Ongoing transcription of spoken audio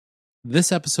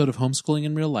This episode of Homeschooling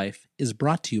in Real Life is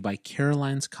brought to you by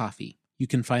Caroline's Coffee. You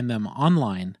can find them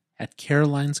online at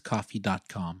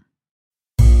carolinescoffee.com.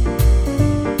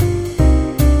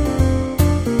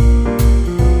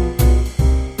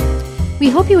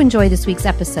 We hope you enjoy this week's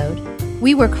episode.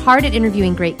 We work hard at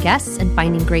interviewing great guests and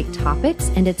finding great topics,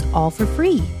 and it's all for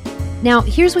free. Now,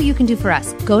 here's what you can do for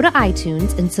us. Go to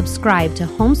iTunes and subscribe to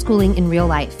Homeschooling in Real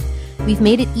Life. We've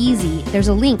made it easy. There's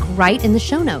a link right in the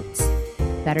show notes.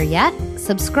 Better yet,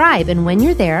 subscribe, and when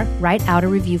you're there, write out a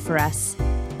review for us.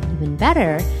 Even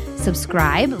better,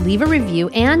 subscribe, leave a review,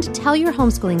 and tell your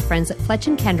homeschooling friends that Fletch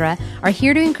and Kendra are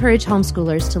here to encourage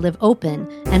homeschoolers to live open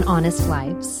and honest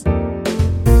lives.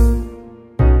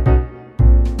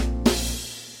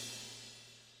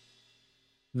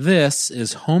 This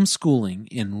is Homeschooling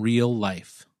in Real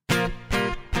Life.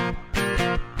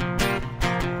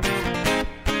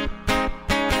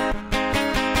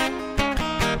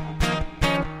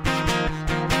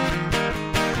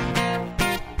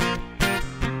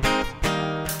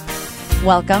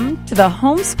 Welcome to the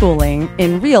Homeschooling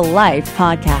in Real Life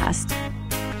podcast.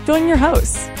 Join your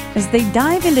hosts as they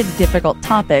dive into difficult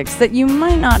topics that you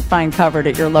might not find covered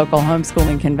at your local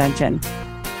homeschooling convention.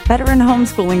 Veteran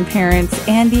homeschooling parents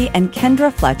Andy and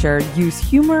Kendra Fletcher use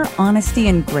humor, honesty,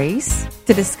 and grace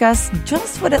to discuss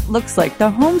just what it looks like to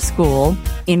homeschool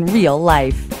in real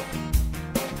life.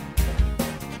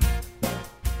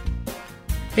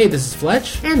 Hey, this is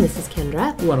Fletch. And this is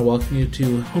Kendra. We want to welcome you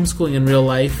to Homeschooling in Real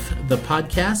Life, the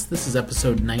podcast. This is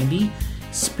episode 90,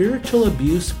 Spiritual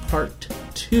Abuse Part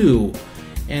 2.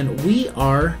 And we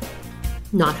are...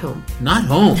 Not home. Not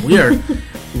home. We are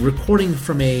recording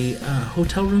from a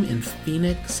hotel room in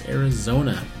Phoenix,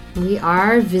 Arizona. We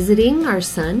are visiting our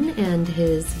son and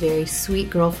his very sweet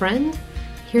girlfriend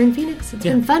here in Phoenix. It's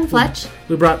been fun, Fletch.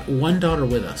 We brought one daughter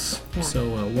with us. Yeah.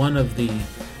 So one of the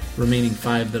remaining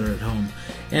 5 that are at home.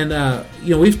 And,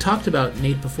 we've talked about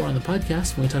Nate before on the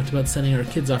podcast when we talked about sending our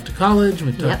kids off to college.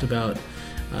 We've talked about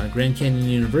Grand Canyon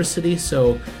University.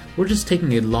 So we're just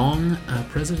taking a long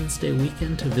President's Day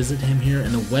weekend to visit him here.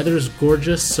 And the weather's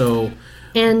gorgeous, so...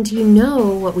 And you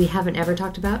know what we haven't ever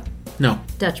talked about? No.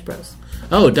 Dutch Bros.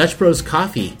 Oh, Dutch Bros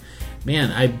Coffee.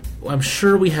 Man, I'm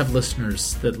sure we have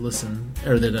listeners that listen,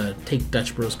 or that take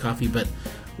Dutch Bros Coffee, but...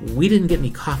 We didn't get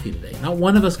any coffee today. Not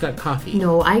one of us got coffee.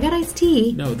 No, I got iced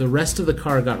tea. No, the rest of the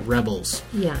car got Rebels.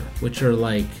 Yeah. Which are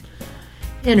like...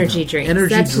 Energy drinks.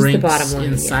 Energy That's drinks just the bottom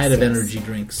line. inside of energy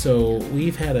drinks. So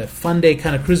we've had a fun day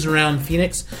kind of cruising around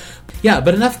Phoenix. Yeah,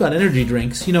 but enough about energy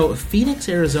drinks. You know, Phoenix,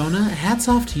 Arizona, hats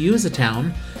off to you as a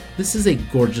town. This is a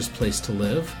gorgeous place to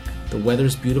live. The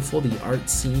weather's beautiful. The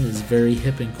art scene is very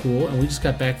hip and cool. And we just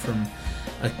got back from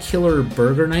a killer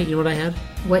burger night. You know what I had?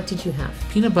 What did you have?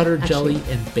 Peanut butter, jelly,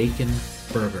 and bacon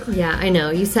burger. Yeah, I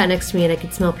know. You sat next to me and I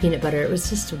could smell peanut butter. It was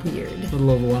just weird. A little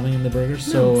overwhelming in the burger.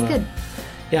 No, it's good.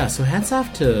 Yeah, so hats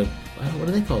off to, what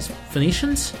are they called?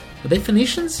 Phoenicians? Are they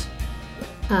Phoenicians?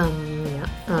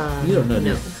 Yeah. You don't know,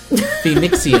 no.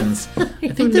 Phoenixians. I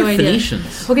think they're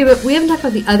Phoenicians. Okay, but we haven't talked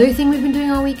about the other thing we've been doing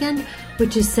all weekend,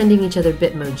 which is sending each other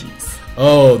Bitmojis.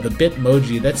 Oh, the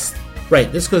Bitmoji. That's... Right,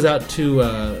 this goes out to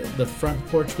the front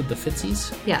porch with the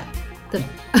Fitzies. Yeah.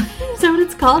 Is that what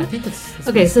it's called? I think that's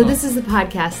okay, so this is the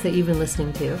podcast that you've been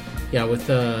listening to. Yeah, with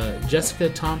Jessica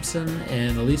Thompson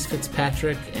and Elise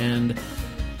Fitzpatrick and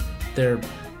their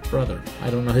brother. I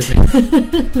don't know his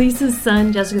name. Lisa's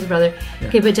son, Jessica's brother. Yeah.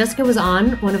 Okay, but Jessica was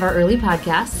on one of our early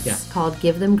podcasts called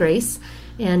Give Them Grace.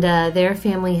 And their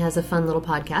family has a fun little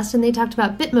podcast, and they talked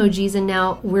about Bitmojis, and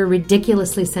now we're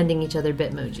ridiculously sending each other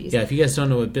Bitmojis. Yeah, if you guys don't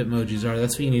know what Bitmojis are,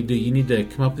 that's what you need to do. You need to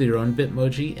come up with your own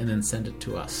Bitmoji and then send it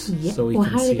to us. Yeah. So we well,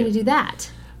 can how are they see going to do that?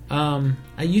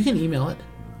 You can email it.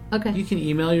 Okay. You can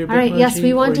email your Bitmoji. All right, yes,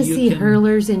 we want to see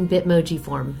hurlers in Bitmoji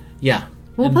form. Yeah.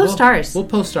 We'll post ours. We'll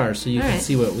post ours so you can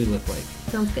see what we look like.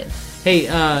 Sounds good. Hey,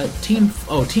 Team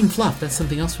Fluff, that's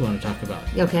something else we want to talk about.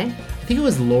 Okay. I think it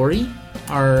was Lori,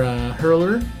 our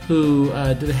hurler, who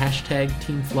did the hashtag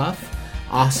Team Fluff.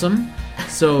 Awesome.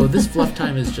 So this Fluff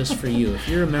time is just for you. If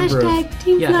you're a member Fluff.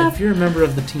 If you're a member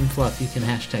of the Team Fluff, you can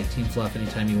hashtag Team Fluff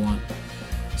anytime you want.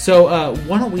 So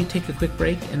why don't we take a quick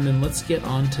break and then let's get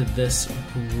on to this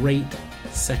great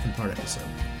second part episode.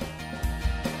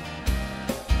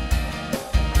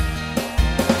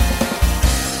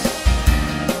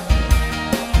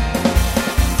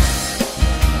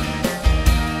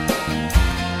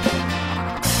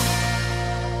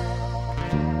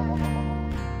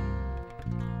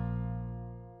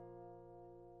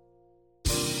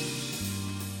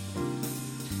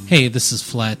 Hey, this is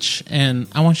Fletch, and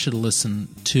I want you to listen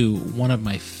to one of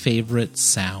my favorite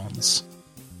sounds.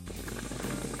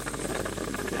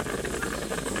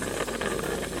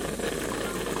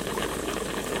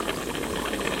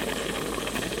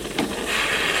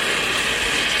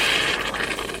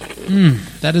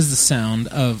 That is the sound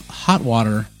of hot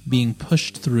water being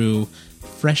pushed through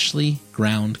freshly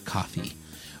ground coffee,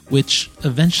 which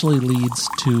eventually leads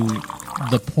to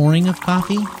the pouring of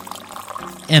coffee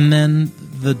and then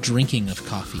the drinking of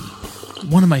coffee.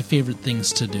 One of my favorite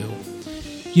things to do.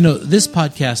 You know, this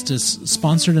podcast is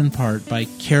sponsored in part by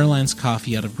Caroline's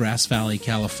Coffee out of Grass Valley,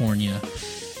 California.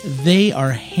 They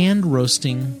are hand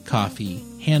roasting coffee,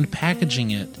 hand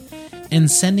packaging it, and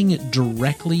sending it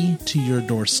directly to your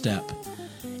doorstep.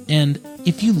 And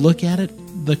if you look at it,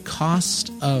 the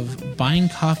cost of buying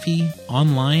coffee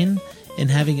online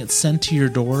and having it sent to your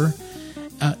door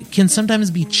can sometimes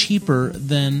be cheaper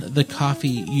than the coffee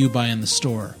you buy in the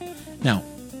store. Now,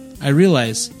 I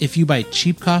realize if you buy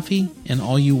cheap coffee and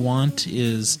all you want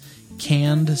is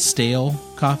canned, stale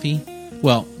coffee,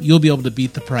 well, you'll be able to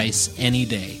beat the price any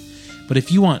day. But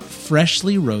if you want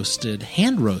freshly roasted,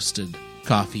 hand-roasted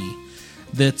coffee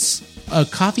that's a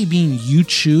coffee bean you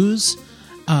choose,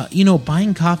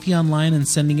 buying coffee online and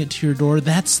sending it to your door,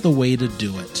 that's the way to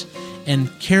do it.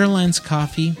 And Caroline's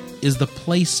Coffee is the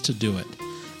place to do it,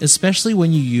 especially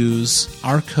when you use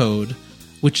our code,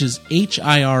 which is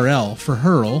HIRL for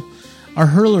Hurl. Our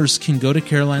hurlers can go to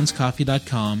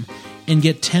carolinescoffee.com and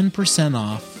get 10%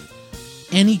 off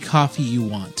any coffee you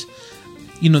want.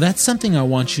 You know, that's something I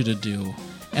want you to do.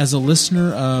 As a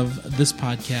listener of this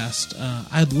podcast,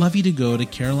 I'd love you to go to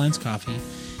Caroline's Coffee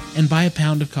and buy a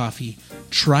pound of coffee.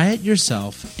 Try it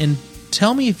yourself and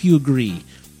tell me if you agree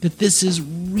that this is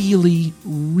really,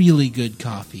 really good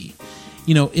coffee.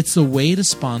 You know, it's a way to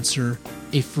sponsor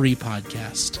a free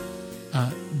podcast.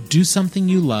 Do something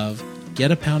you love,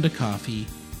 get a pound of coffee,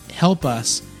 help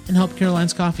us, and help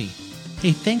Caroline's Coffee.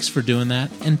 Hey, thanks for doing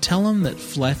that, and tell them that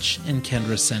Fletch and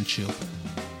Kendra sent you.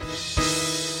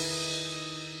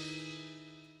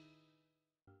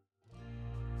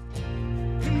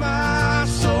 My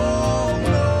soul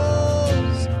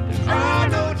knows there are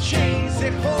no chains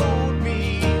that hold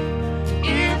me.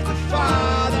 If the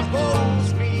Father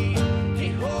holds me, He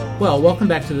holds. Well, welcome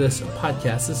back to this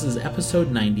podcast. This is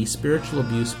episode 90, Spiritual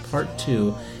Abuse Part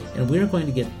 2, and we are going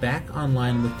to get back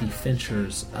online with the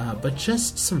Finchers. But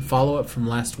just some follow-up from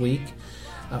last week.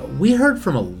 We heard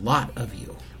from a lot of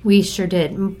you. We sure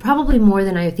did. Probably more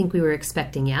than I think we were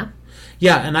expecting, yeah?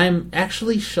 Yeah, and I'm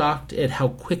actually shocked at how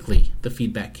quickly the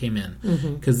feedback came in.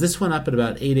 Because this went up at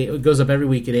about 8 a.m. It goes up every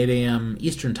week at 8 a.m.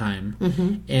 Eastern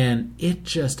Time. And it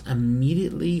just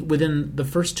immediately, within the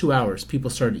first 2 hours, people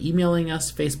started emailing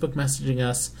us, Facebook messaging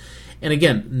us. And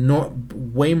again,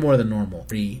 way more than normal.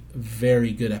 Very,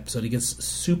 very good episode. It gets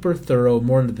super thorough,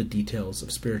 more into the details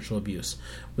of spiritual abuse.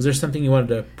 Was there something you wanted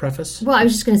to preface? Well, I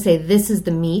was just going to say this is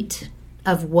the meat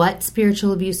of what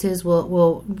spiritual abuse is.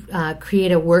 We'll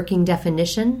create a working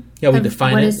definition. Yeah, we of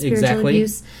define what it is spiritual exactly.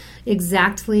 abuse.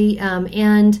 Exactly.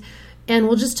 And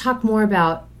we'll just talk more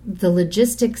about the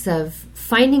logistics of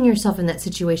finding yourself in that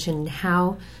situation and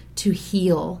how to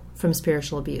heal from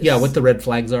spiritual abuse. Yeah, what the red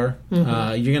flags are.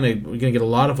 You're gonna get a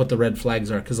lot of what the red flags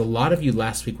are, because a lot of you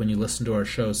last week when you listened to our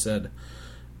show said,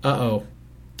 "Uh-oh,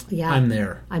 yeah, I'm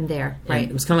there." I'm there. And Right.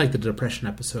 it was kind of like the depression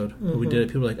episode where we did it.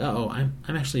 People were like, "Uh-oh, I'm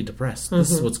actually depressed. This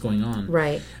is what's going on."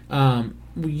 Right.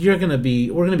 We're gonna be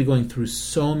going through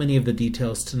so many of the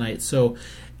details tonight. So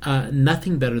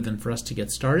nothing better than for us to get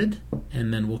started,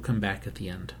 and then we'll come back at the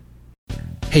end.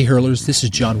 Hey Hurlers, this is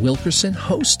John Wilkerson,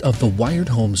 host of The Wired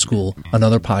Homeschool,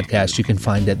 another podcast you can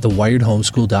find at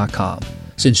thewiredhomeschool.com.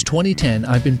 Since 2010,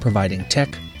 I've been providing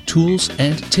tech, tools,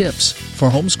 and tips for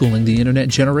homeschooling the internet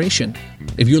generation.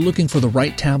 If you're looking for the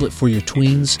right tablet for your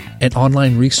tweens, an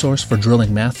online resource for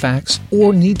drilling math facts,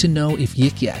 or need to know if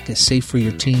Yik Yak is safe for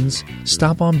your teens,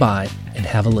 stop on by and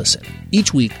have a listen.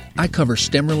 Each week, I cover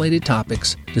STEM-related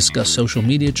topics, discuss social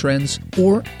media trends,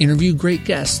 or interview great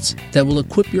guests that will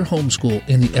equip your homeschool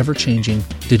in the ever-changing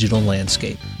digital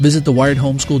landscape. Visit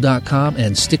thewiredhomeschool.com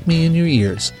and stick me in your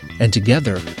ears, and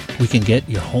together we can get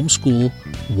your homeschool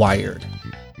wired.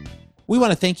 We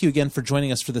want to thank you again for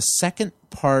joining us for the second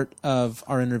part of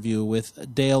our interview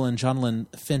with Dale and Jonalyn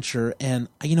Fincher. And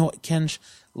you know what, Kenj,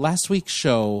 last week's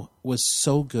show was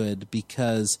so good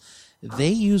because they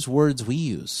use words we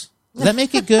use. Does that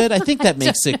make it good? I think that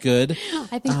makes it good.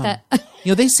 I think that...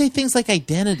 They say things like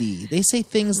identity. They say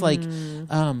things like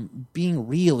being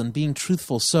real and being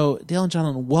truthful. So, Dale and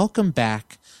Jonalyn, welcome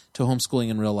back to Homeschooling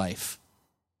in Real Life.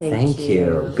 Thank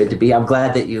you. Good to be. I'm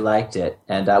glad that you liked it.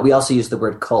 And we also used the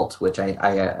word cult, which I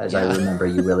remember,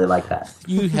 you really like that.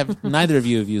 Neither of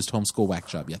you have used Homeschool Whack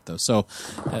Job yet, though. So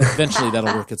eventually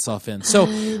that'll work itself in. So,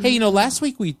 hey, last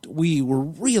week we were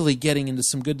really getting into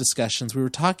some good discussions. We were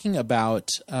talking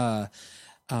about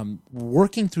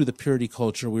working through the purity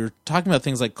culture. We were talking about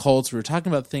things like cults. We were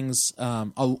talking about things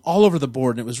all over the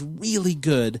board, and it was really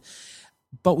good.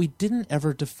 But we didn't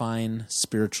ever define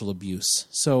spiritual abuse.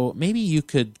 So maybe you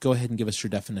could go ahead and give us your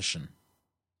definition.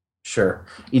 Sure.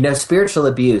 Spiritual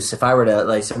abuse, if I were to,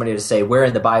 like, somebody to say, where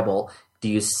in the Bible do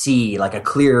you see, like, a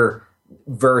clear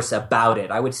verse about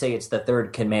it? I would say it's the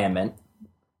third commandment.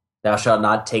 Thou shalt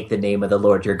not take the name of the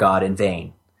Lord your God in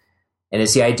vain. And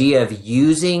it's the idea of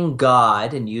using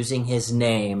God and using his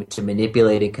name to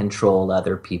manipulate and control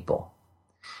other people.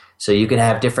 So you can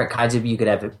have different kinds of, you could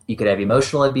have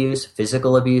emotional abuse,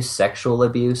 physical abuse, sexual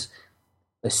abuse.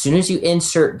 As soon as you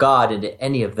insert God into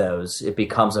any of those, it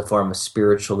becomes a form of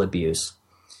spiritual abuse.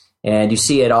 And you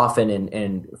see it often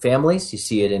in families, you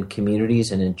see it in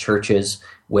communities and in churches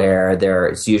where there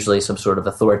is usually some sort of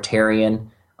authoritarian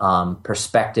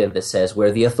perspective that says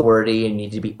we're the authority and you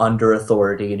need to be under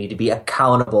authority, you need to be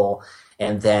accountable.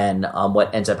 And then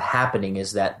what ends up happening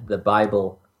is that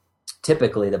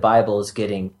typically the Bible is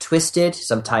getting twisted,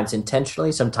 sometimes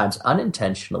intentionally, sometimes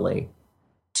unintentionally,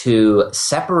 to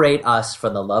separate us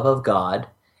from the love of God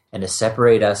and to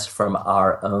separate us from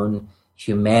our own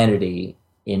humanity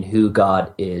in who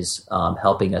God is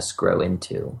helping us grow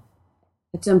into.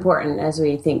 It's important as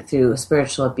we think through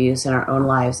spiritual abuse in our own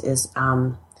lives is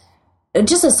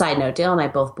just a side note, Dale and I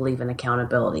both believe in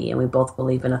accountability and we both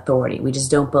believe in authority. We just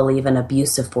don't believe in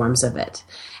abusive forms of it.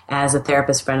 As a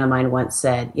therapist friend of mine once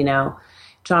said,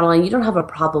 Jonathan, you don't have a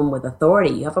problem with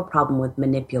authority. You have a problem with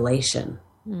manipulation.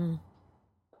 Mm.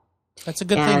 That's a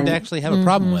good thing to actually have a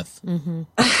problem with. Mm-hmm.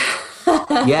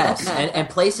 Yes, and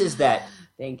places that...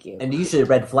 Thank you. And usually a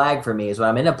red flag for me is when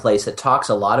I'm in a place that talks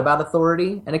a lot about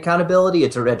authority and accountability,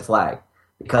 it's a red flag.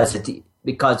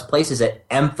 Because places that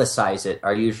emphasize it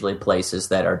are usually places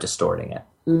that are distorting it.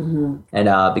 Mm-hmm.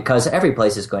 And because every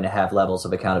place is going to have levels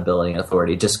of accountability and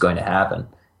authority, just going to happen.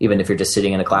 Even if you're just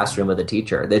sitting in a classroom with a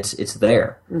teacher, it's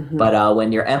there. Mm-hmm. But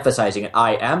when you're emphasizing it,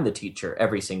 I am the teacher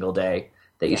every single day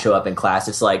that you show up in class,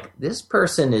 it's like, this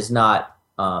person is not,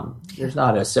 there's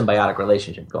not a symbiotic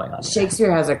relationship going on.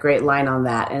 Shakespeare has a great line on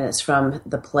that, and it's from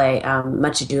the play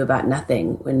Much Ado About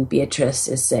Nothing, when Beatrice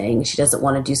is saying she doesn't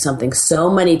want to do something so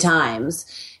many times,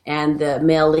 and the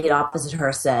male lead opposite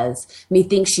her says,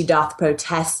 methinks she doth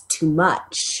protest too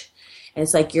much. And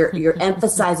it's like you're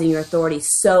emphasizing your authority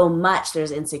so much,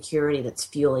 there's insecurity that's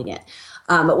fueling it.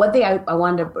 But one thing I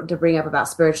wanted to bring up about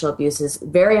spiritual abuse is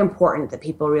very important that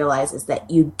people realize is that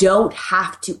you don't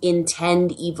have to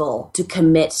intend evil to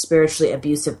commit spiritually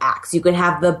abusive acts. You can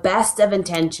have the best of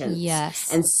intentions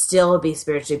and still be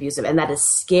spiritually abusive. And that is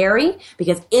scary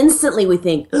because instantly we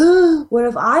think, what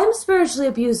if I'm spiritually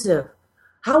abusive?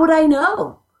 How would I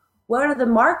know? What are the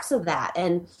marks of that?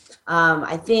 And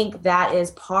I think that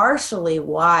is partially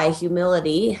why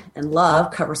humility and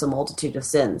love covers a multitude of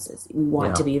sins. We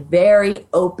want to be very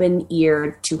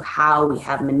open-eared to how we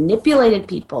have manipulated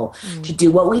people to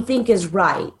do what we think is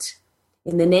right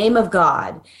in the name of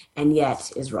God and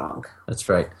yet is wrong. That's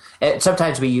right. And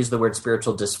sometimes we use the word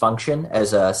spiritual dysfunction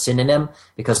as a synonym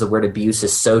because the word abuse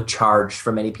is so charged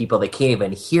for many people they can't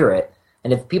even hear it.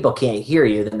 And if people can't hear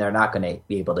you, then they're not going to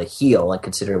be able to heal and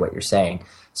consider what you're saying.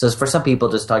 So for some people,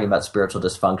 just talking about spiritual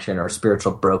dysfunction or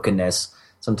spiritual brokenness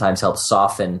sometimes helps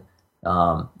soften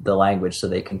the language so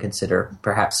they can consider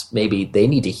perhaps maybe they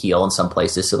need to heal in some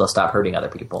places so they'll stop hurting other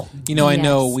people. I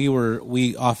know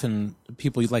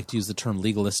people like to use the term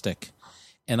legalistic.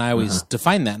 And I always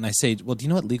define that, and I say, well, do you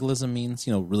know what legalism means?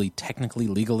 Really technically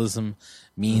legalism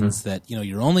means that,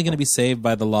 you're only going to be saved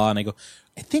by the law. And I go,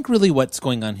 I think really what's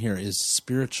going on here is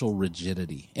spiritual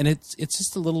rigidity. And it's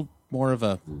just a little more of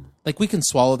a, like we can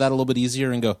swallow that a little bit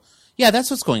easier and go, yeah,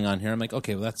 that's what's going on here. I'm like,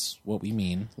 okay, well, that's what we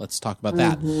mean. Let's talk about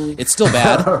that. It's still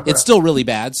bad. It's still really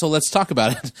bad. So let's talk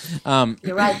about it.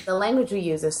 You're right. The language we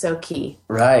use is so key.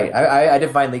 Right. I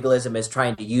define legalism as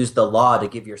trying to use the law to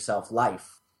give yourself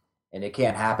life. And it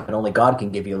can't happen. Only God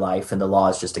can give you life, and the law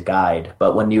is just a guide.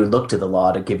 But when you look to the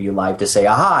law to give you life, to say,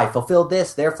 aha, I fulfilled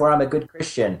this, therefore I'm a good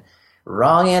Christian.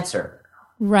 Wrong answer.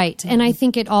 Right. And I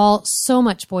think it all so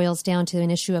much boils down to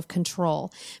an issue of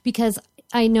control. Because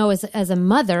I know as a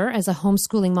mother, as a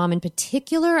homeschooling mom in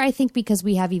particular, I think because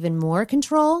we have even more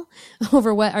control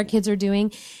over what our kids are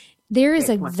doing, there is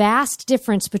a vast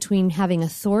difference between having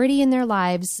authority in their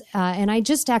lives, and I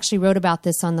just actually wrote about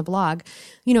this on the blog.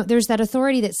 There's that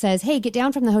authority that says, hey, get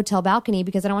down from the hotel balcony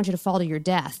because I don't want you to fall to your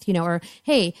death, or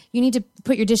hey, you need to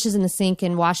put your dishes in the sink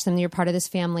and wash them. You're part of this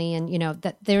family, and,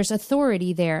 that there's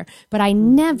authority there. But I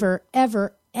never,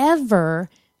 ever, ever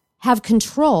have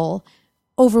control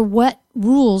over what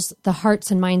rules the hearts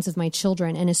and minds of my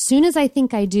children. And as soon as I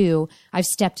think I do, I've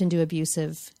stepped into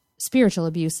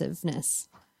spiritual abusiveness.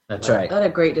 That's right. What a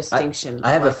great distinction.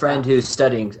 I have a friend who's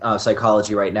studying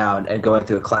psychology right now and going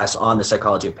through a class on the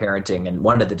psychology of parenting. And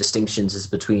one of the distinctions is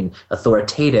between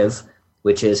authoritative,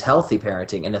 which is healthy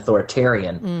parenting, and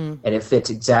authoritarian. And it fits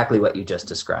exactly what you just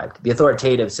described. The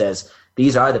authoritative says,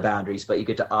 these are the boundaries, but you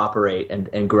get to operate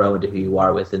and grow into who you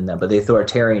are within them. But the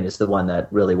authoritarian is the one that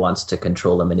really wants to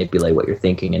control and manipulate what you're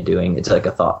thinking and doing. It's like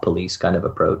a thought police kind of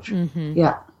approach.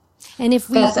 Yeah. And if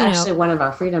we, That's actually one of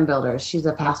our Freedom Builders. She's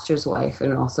a pastor's wife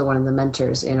and also one of the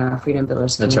mentors in our Freedom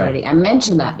Builders community. Right. I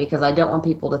mention that because I don't want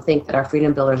people to think that our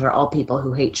Freedom Builders are all people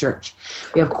who hate church.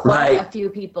 We have quite a few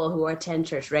people who attend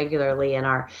church regularly and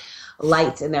are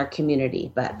lights in their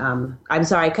community. But I'm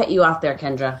sorry, I cut you off there,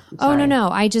 Kendra. Oh, no.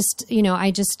 I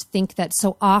just think that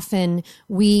so often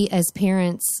we as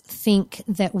parents think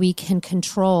that we can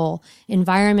control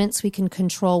environments, we can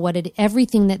control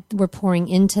everything that we're pouring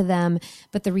into them.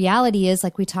 But the reality is,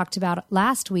 like we talked about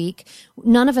last week,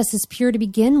 none of us is pure to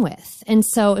begin with. And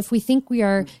so if we think we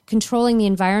are controlling the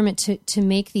environment to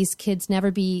make these kids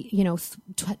never be,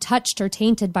 touched or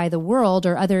tainted by the world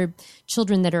or other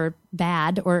children that are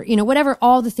bad or, whatever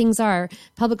all the things are,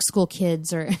 public school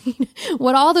kids or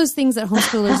what all those things that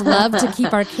homeschoolers love to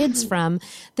keep our kids from,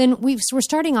 then we're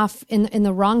starting off in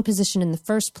the wrong position in the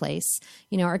first place.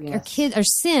 Our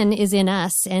sin is in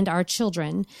us and our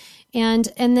children.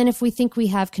 And then if we think we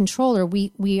have control or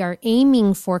we are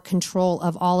aiming for control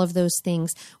of all of those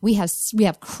things, we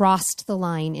have crossed the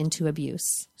line into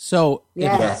abuse. So,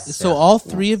 all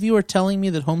three of you are telling me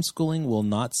that homeschooling will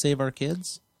not save our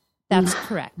kids? That's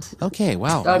correct. Okay,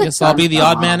 wow. I guess I'll be the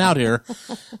odd man out here.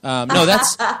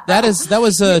 That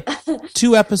was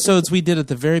 2 episodes we did at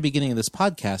the very beginning of this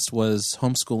podcast was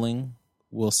homeschooling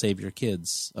will save your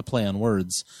kids, a play on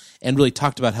words, and really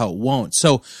talked about how it won't.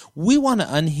 So we want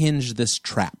to unhinge this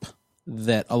trap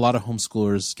that a lot of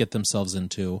homeschoolers get themselves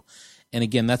into. And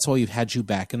again, that's why we've had you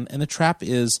back. And the trap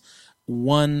is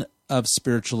one of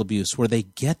spiritual abuse, where they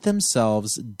get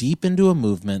themselves deep into a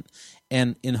movement.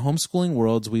 And in homeschooling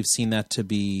worlds, we've seen that to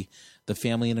be the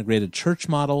family integrated church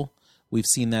model. We've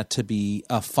seen that to be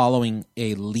following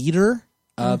a leader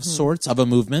of sorts of a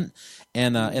movement.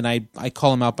 And I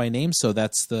call them out by name. So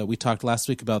we talked last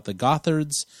week about the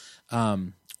Gothards.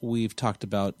 We've talked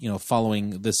about,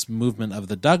 following this movement of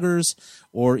the Duggars,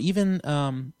 or even,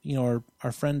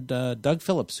 our friend Doug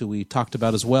Phillips, who we talked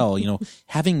about as well,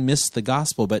 having missed the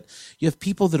gospel. But you have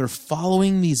people that are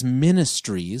following these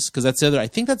ministries, because I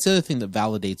think that's the other thing that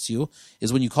validates you,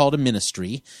 is when you call it a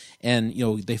ministry, and,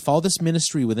 they follow this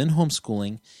ministry within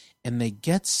homeschooling, and they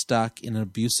get stuck in an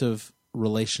abusive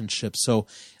relationship. So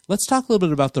let's talk a little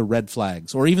bit about the red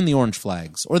flags, or even the orange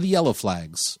flags, or the yellow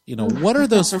flags. What are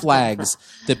those flags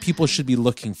that people should be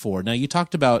looking for? Now, you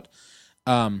talked about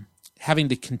having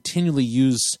to continually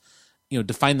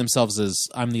define themselves as,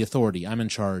 I'm the authority, I'm in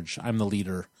charge, I'm the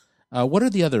leader. What are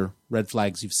the other red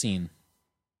flags you've seen?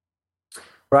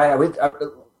 Right.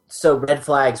 So red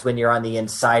flags when you're on the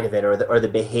inside of it, or the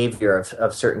behavior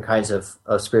of certain kinds of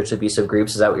spiritually abusive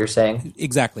groups. Is that what you're saying?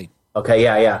 Exactly. Okay.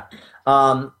 Yeah.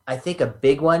 I think a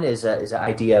big one is an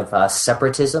idea of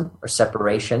separatism or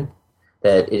separation.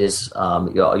 That it is,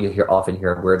 you often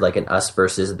hear a word like an us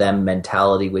versus them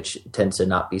mentality, which tends to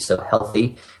not be so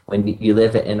healthy when you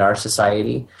live in our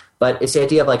society. But it's the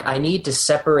idea of I need to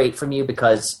separate from you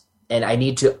and I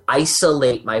need to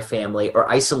isolate my family or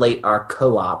isolate our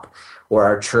co-op or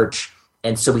our church.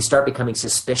 And so we start becoming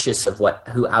suspicious of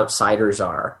who outsiders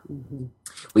are. Mm-hmm.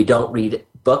 We don't read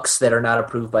books that are not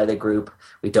approved by the group.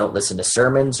 We don't listen to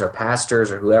sermons or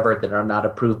pastors or whoever that are not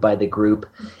approved by the group.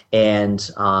 And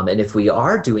if we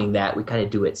are doing that, we kind of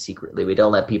do it secretly. We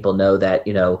don't let people know that,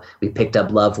 we picked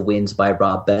up Love Wins by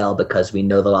Rob Bell, because we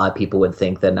know that a lot of people would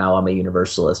think that now I'm a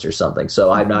universalist or something.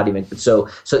 So I'm not even, so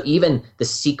even the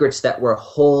secrets that we're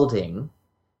holding,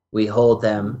 we hold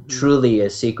them truly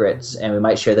as secrets, and we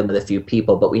might share them with a few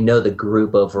people, but we know the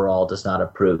group overall does not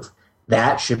approve.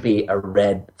 That should be a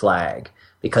red flag.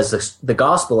 Because the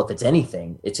gospel, if it's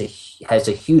anything, has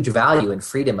a huge value in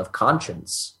freedom of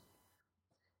conscience.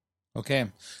 Okay.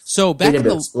 So back in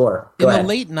the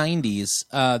late 90s,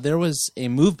 there was a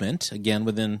movement, again,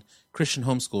 within Christian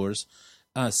homeschoolers,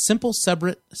 simple,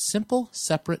 separate,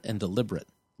 and deliberate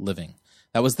living.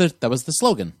 That was the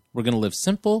slogan. We're going to live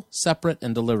simple, separate,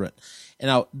 and deliberate. And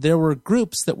now there were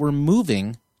groups that were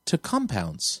moving to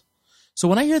compounds. So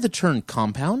when I hear the term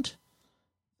compound,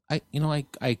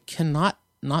 I cannot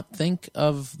not think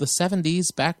of the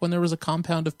 70s, back when there was a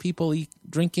compound of people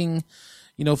drinking,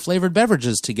 flavored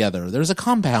beverages together. There's a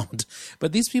compound.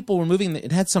 But these people were moving.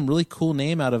 It had some really cool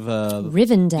name out of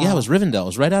Rivendell. Yeah, it was Rivendell. It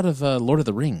was right out of Lord of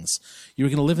the Rings. You were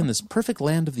going to live in this perfect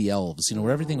land of the elves,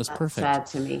 where everything was perfect. Sad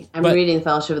to me. I'm reading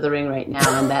Fellowship of the Ring right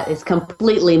now, and that is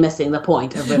completely missing the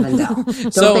point of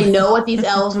Rivendell. Don't they know what these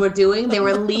elves were doing? They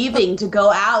were leaving to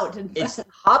go out. It's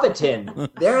Hobbiton.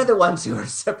 They're the ones who are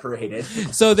separated.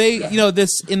 So they,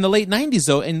 this in the late 90s,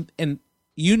 though, and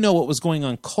what was going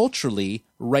on culturally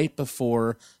right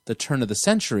before the turn of the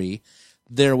century.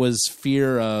 There was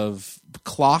fear of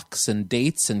clocks and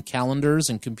dates and calendars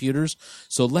and computers.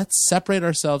 So let's separate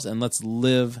ourselves and let's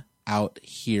live out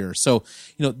here. So,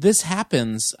 this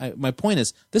happens. My point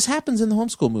is, this happens in the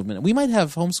homeschool movement. We might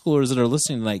have homeschoolers that are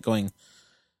listening tonight going,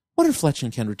 what are Fletch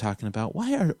and Kendra talking about?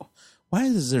 Why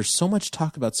is there so much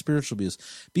talk about spiritual abuse?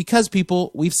 Because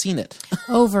we've seen it.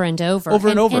 Over and over.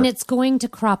 And it's going to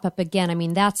crop up again. I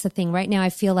mean, that's the thing. Right now, I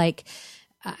feel like,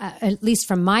 at least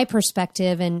from my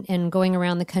perspective and going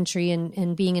around the country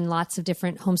and being in lots of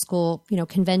different homeschool,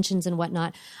 conventions and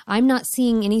whatnot, I'm not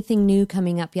seeing anything new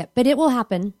coming up yet. But it will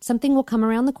happen. Something will come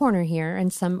around the corner here,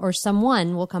 and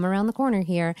someone will come around the corner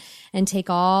here and take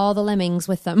all the lemmings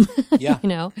with them. Yeah.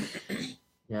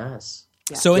 Yes.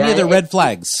 Yeah. So any other red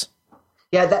flags?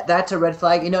 Yeah, that's a red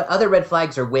flag. Other red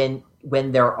flags are when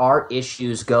there are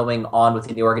issues going on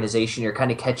within the organization, you're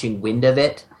kind of catching wind of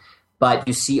it, but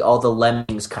you see all the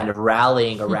lemmings kind of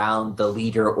rallying around the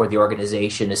leader or the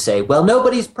organization to say, well,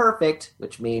 nobody's perfect,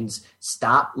 which means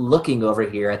stop looking over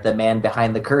here at the man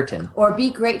behind the curtain. Or be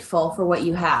grateful for what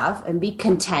you have and be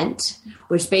content,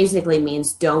 which basically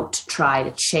means don't try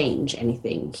to change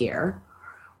anything here.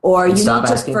 Or you need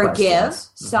to forgive,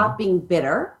 stop being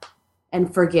bitter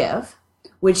and forgive,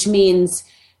 which means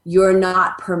you're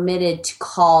not permitted to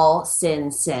call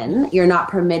sin. You're not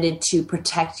permitted to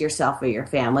protect yourself or your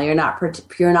family. You're not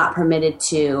permitted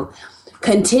to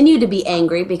continue to be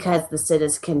angry because the sin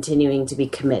is continuing to be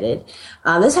committed.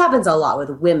 This happens a lot with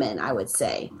women, I would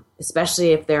say,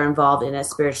 especially if they're involved in a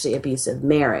spiritually abusive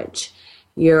marriage.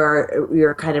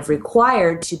 You're kind of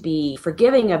required to be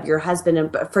forgiving of your husband,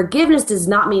 and forgiveness does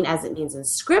not mean as it means in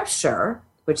Scripture,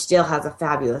 which Dale has a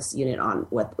fabulous unit on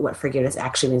what forgiveness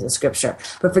actually means in Scripture.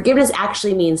 But forgiveness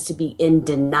actually means to be in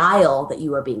denial that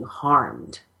you are being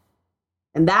harmed.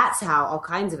 And that's how all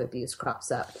kinds of abuse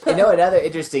crops up. Another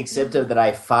interesting symptom that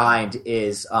I find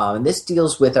is, and this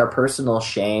deals with our personal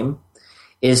shame,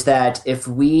 is that if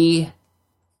we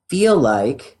feel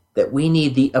like that we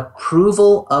need the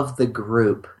approval of the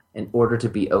group in order to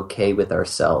be okay with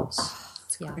ourselves.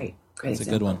 Great That's a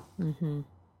good one. Mm-hmm.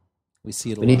 We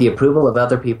see it a lot. We need the approval of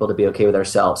other people to be okay with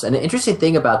ourselves. And the interesting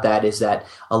thing about that is that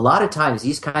a lot of times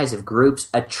these kinds of groups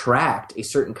attract a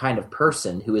certain kind of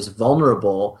person who is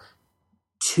vulnerable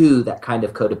to that kind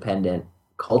of codependent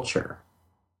culture.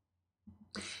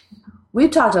 We've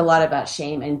talked a lot about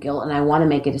shame and guilt, and I want to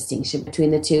make a distinction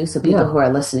between the two so people who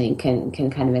are listening can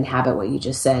kind of inhabit what you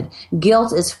just said.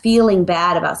 Guilt is feeling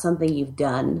bad about something you've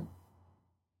done.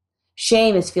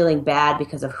 Shame is feeling bad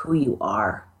because of who you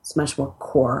are. It's much more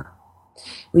core.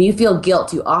 When you feel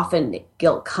guilt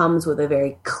comes with a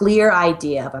very clear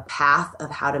idea of a path of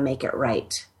how to make it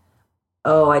right.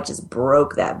 Oh, I just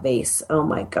broke that vase. Oh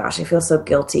my gosh, I feel so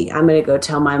guilty. I'm going to go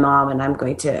tell my mom, and I'm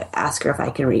going to ask her if I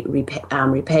can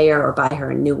repay her or buy her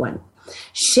a new one.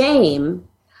 Shame,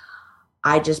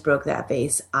 I just broke that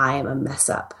vase. I am a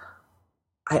mess up.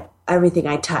 Everything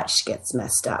I touch gets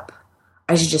messed up.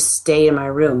 I should just stay in my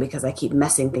room because I keep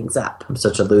messing things up. I'm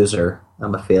such a loser.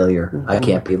 I'm a failure. Mm-hmm. I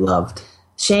can't be loved.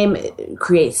 Shame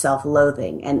creates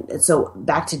self-loathing. And so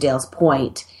back to Dale's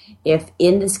point, if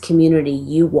in this community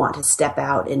you want to step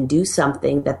out and do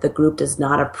something that the group does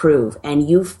not approve and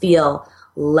you feel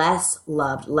less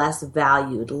loved, less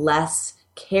valued, less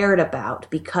cared about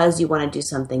because you want to do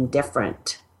something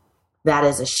different, that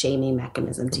is a shaming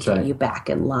mechanism to get you back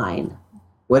in line.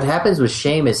 What happens with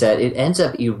shame is that it ends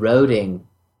up eroding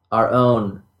our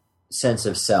own sense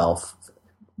of self.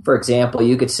 For example,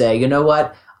 you could say, you know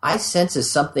what? I sense that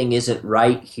something isn't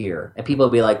right here. And people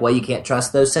will be like, well, you can't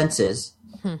trust those senses.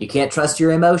 You can't trust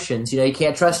your emotions. You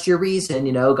can't trust your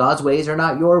reason. God's ways are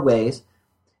not your ways.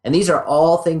 And these are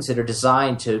all things that are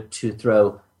designed to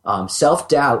throw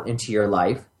self-doubt into your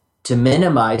life, to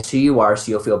minimize who you are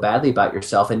so you'll feel badly about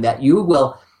yourself, and that you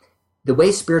will, the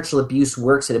way spiritual abuse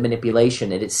works at a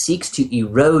manipulation, it seeks to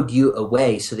erode you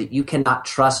away so that you cannot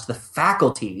trust the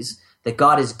faculties that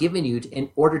God has given you in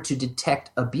order to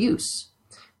detect abuse.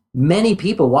 Many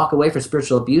people walk away from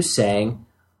spiritual abuse saying,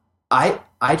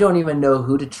 I don't even know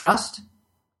who to trust.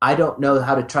 I don't know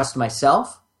how to trust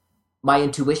myself. My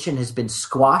intuition has been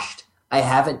squashed. I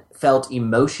haven't felt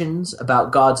emotions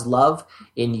about God's love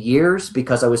in years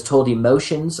because I was told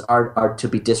emotions are to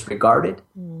be disregarded.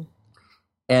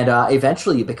 And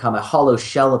eventually you become a hollow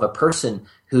shell of a person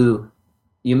who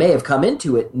you may have come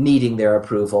into it needing their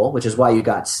approval, which is why you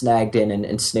got snagged in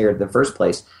and snared in the first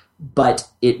place. But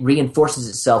it reinforces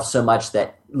itself so much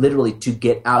that literally to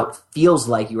get out feels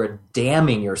like you are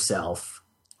damning yourself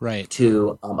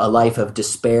to a life of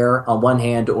despair on one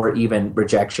hand, or even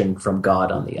rejection from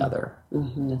God on the other.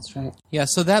 That's right. Yeah,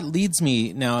 so that leads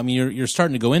me now. I mean, you're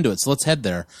starting to go into it, so let's head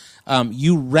there.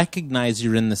 You recognize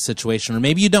you're in this situation, or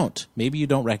maybe you don't. Maybe you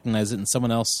don't recognize it, and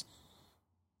someone else,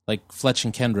 like Fletch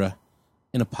and Kendra,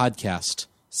 in a podcast,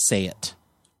 say it.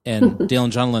 And Dale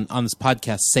and Jonathan on this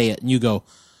podcast say it, and you go,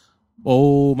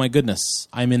 oh my goodness,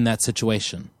 I'm in that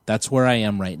situation. That's where I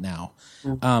am right now.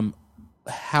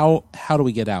 How do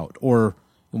we get out? Or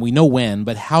we know when,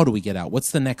 but how do we get out?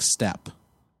 What's the next step?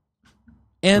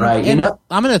 And,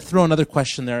 I'm going to throw another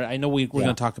question there. I know we're going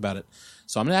to talk about it.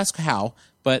 So I'm going to ask how,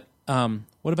 but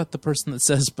what about the person that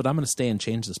says, but I'm going to stay and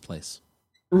change this place?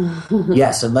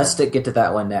 Yes, and let's get to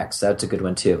that one next. That's a good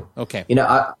one too. Okay.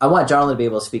 I want Jonathan to be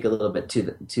able to speak a little bit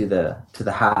to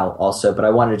the how also, but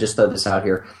I wanted to just throw this out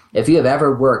here. If you have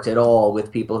ever worked at all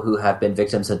with people who have been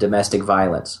victims of domestic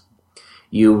violence,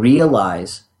 you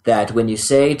realize that when you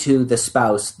say to the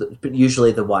spouse,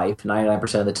 usually the wife,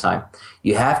 99% of the time,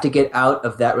 you have to get out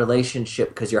of that relationship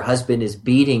because your husband is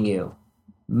beating you.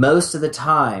 Most of the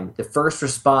time, the first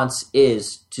response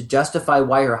is to justify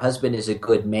why her husband is a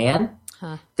good man,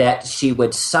 that she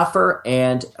would suffer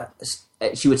a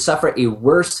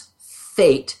worse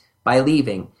fate by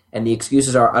leaving. And the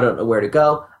excuses are, I don't know where to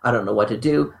go, I don't know what to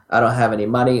do, I don't have any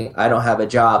money, I don't have a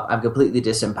job, I'm completely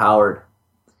disempowered.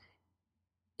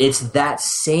 It's that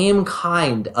same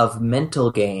kind of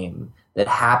mental game that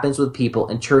happens with people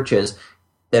in churches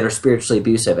that are spiritually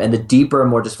abusive. And the deeper and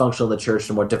more dysfunctional the church,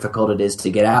 the more difficult it is to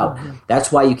get out.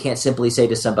 That's why you can't simply say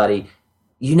to somebody,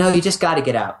 you just got to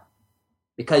get out.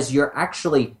 Because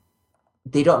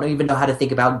they don't even know how to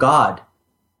think about God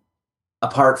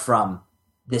apart from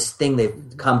this thing they've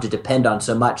come to depend on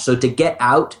so much. So to get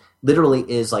out literally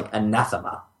is like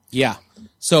anathema. Yeah.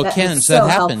 So Ken, so that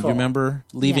happened. helpful. You remember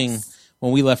leaving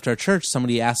when we left our church,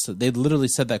 somebody asked, they literally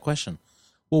said that question.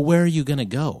 Well, where are you going to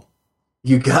go?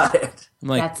 You got it. I'm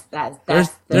like, there's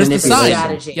the sign.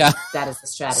 strategy. Yeah. That is the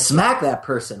strategy. Smack that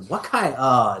person. What kind?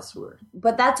 Oh, it's weird.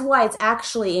 But that's why it's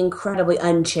actually incredibly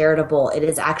uncharitable. It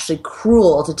is actually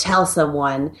cruel to tell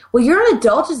someone, well, you're an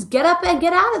adult, just get up and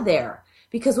get out of there.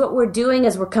 Because what we're doing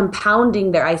is we're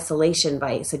compounding their isolation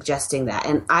by suggesting that.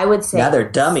 And I would say... Now they're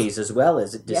dummies as well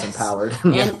as disempowered.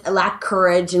 And lack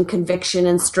courage and conviction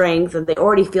and strength. And they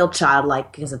already feel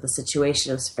childlike because of the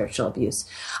situation of spiritual abuse.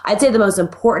 I'd say the most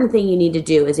important thing you need to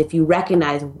do is if you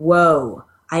recognize, whoa,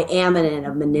 I am in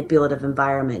a manipulative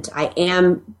environment. I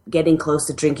am getting close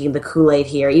to drinking the Kool-Aid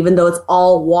here. Even though it's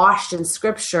all washed in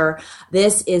Scripture,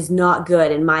 this is not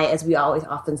good. And as we always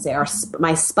often say,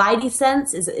 my spidey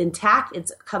sense is intact.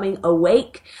 It's coming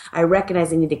awake. I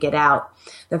recognize I need to get out.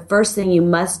 The first thing you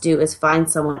must do is find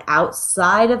someone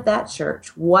outside of that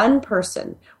church, one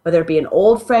person, whether it be an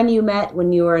old friend you met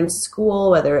when you were in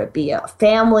school, whether it be a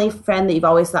family friend that you've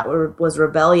always thought was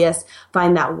rebellious.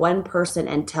 Find that one person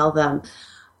and tell them,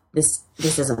 this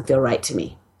doesn't feel right to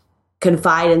me.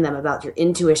 Confide in them about your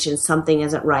intuition. Something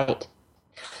isn't right.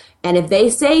 And if they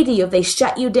say to you, if they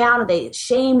shut you down, or they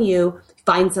shame you,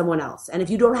 find someone else. And if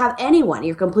you don't have anyone,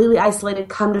 you're completely isolated,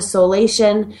 come to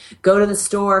Solation, go to the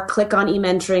store, click on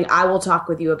e-mentoring. I will talk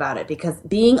with you about it, because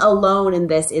being alone in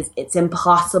this it's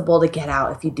impossible to get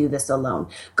out if you do this alone.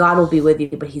 God will be with you,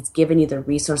 but he's given you the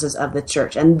resources of the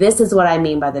church. And this is what I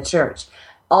mean by the church.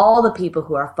 All the people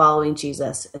who are following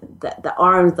Jesus, the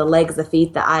arms, the legs, the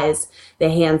feet, the eyes, the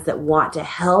hands that want to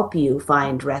help you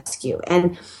find rescue.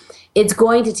 And it's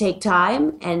going to take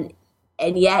time, and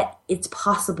yet it's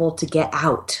possible to get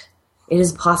out. It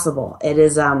is possible. It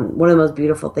is one of the most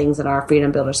beautiful things in our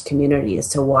Freedom Builders community is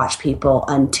to watch people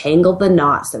untangle the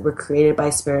knots that were created by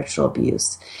spiritual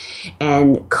abuse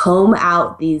and comb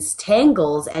out these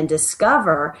tangles and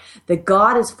discover that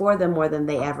God is for them more than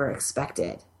they ever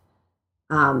expected.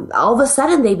 All of a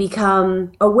sudden they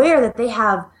become aware that they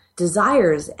have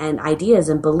desires and ideas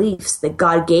and beliefs that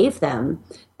God gave them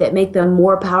that make them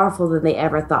more powerful than they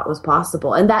ever thought was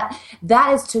possible. And that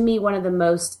is, to me, one of the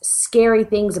most scary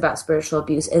things about spiritual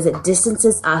abuse, is it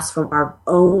distances us from our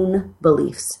own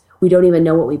beliefs. We don't even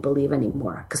know what we believe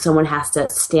anymore because someone has to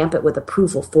stamp it with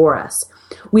approval for us.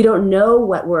 We don't know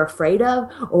what we're afraid of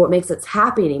or what makes us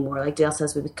happy anymore. Like Dale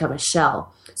says, we become a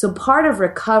shell. So part of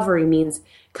recovery means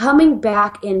coming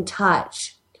back in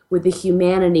touch with the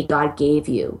humanity God gave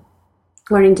you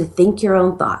learning to think your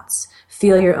own thoughts,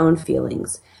 feel your own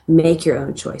feelings, make your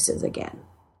own choices again.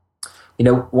 You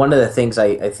know, one of the things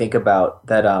I think about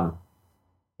that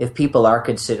if people are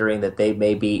considering that they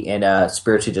may be in a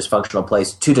spiritually dysfunctional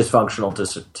place, too dysfunctional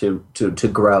to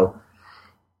grow,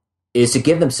 is to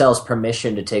give themselves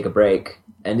permission to take a break.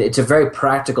 And it's a very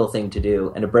practical thing to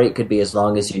do, and a break could be as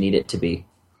long as you need it to be.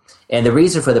 And the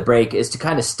reason for the break is to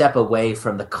kind of step away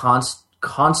from the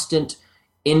constant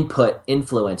input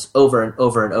influence over and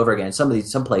over and over again.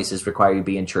 Some places require you to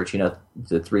be in church,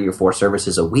 the 3 or 4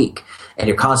 services a week, and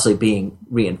you're constantly being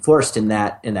reinforced in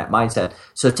that mindset.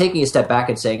 So taking a step back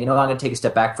and saying, I'm going to take a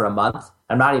step back for a month.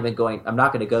 I'm not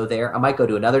going to go there. I might go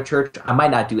to another church. I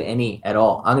might not do any at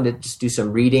all. I'm going to just do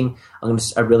some reading.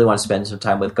 I really want to spend some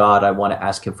time with God. I want to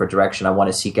ask him for direction. I want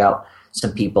to seek out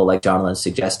some people like John Lynn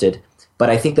suggested. But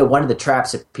I think that one of the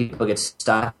traps that people get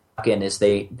stuck in is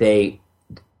they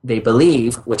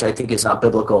believe, which I think is not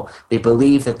biblical, they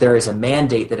believe that there is a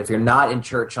mandate that if you're not in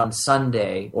church on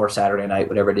Sunday or Saturday night,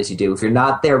 whatever it is you do, if you're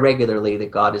not there regularly,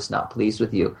 that God is not pleased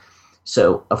with you.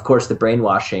 So, of course, the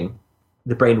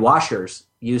brainwashers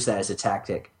use that as a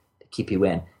tactic to keep you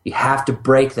in. You have to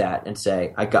break that and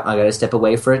say, I got to step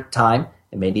away for a time.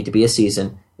 It may need to be a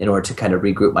season in order to kind of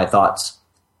regroup my thoughts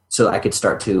so I could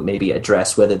start to maybe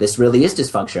address whether this really is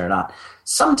dysfunction or not.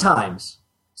 Sometimes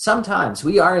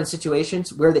we are in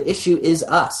situations where the issue is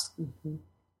us. Mm-hmm.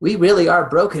 We really are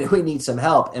broken and we need some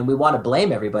help, and we want to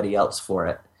blame everybody else for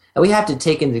it. And we have to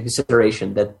take into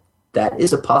consideration that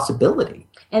is a possibility.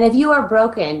 And if you are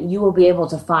broken, you will be able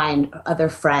to find other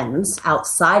friends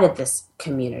outside of this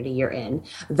community you're in,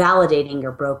 validating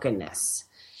your brokenness.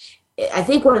 I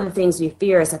think one of the things we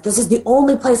fear is that this is the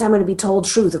only place I'm going to be told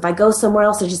truth. If I go somewhere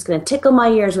else, it's just going to tickle my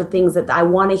ears with things that I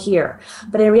want to hear.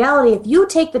 But in reality, if you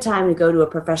take the time to go to a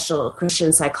professional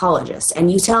Christian psychologist and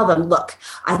you tell them, look,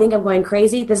 I think I'm going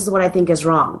crazy, this is what I think is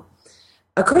wrong.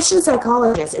 A Christian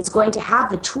psychologist is going to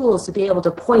have the tools to be able to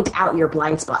point out your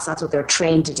blind spots. That's what they're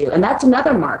trained to do. And that's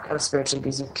another mark of a spiritually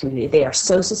abusive community. They are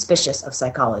so suspicious of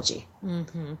psychology.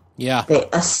 Mm-hmm. Yeah. They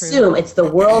assume it's the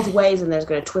world's ways and they're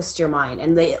going to twist your mind.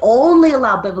 And they only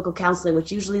allow biblical counseling,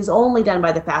 which usually is only done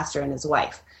by the pastor and his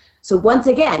wife. So once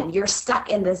again, you're stuck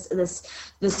in this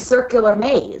circular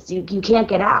maze. You can't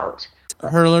get out.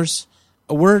 Hurlers,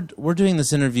 we're doing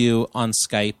this interview on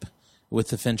Skype with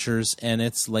the Finchers, and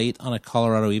it's late on a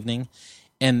Colorado evening,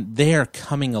 and they are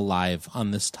coming alive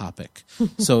on this topic.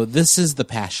 So this is the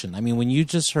passion. I mean, when you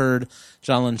just heard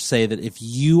John Lynch say that if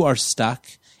you are stuck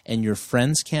and your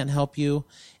friends can't help you,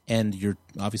 and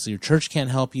obviously your church can't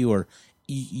help you, or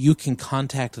you can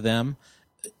contact them,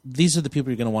 these are the people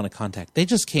you're going to want to contact. They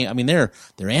just can't. I mean, they're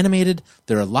animated,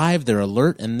 they're alive, they're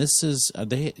alert, and this is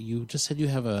you just said you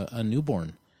have a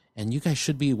newborn. And you guys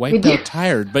should be wiped out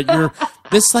tired, but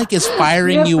this is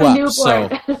firing you up. So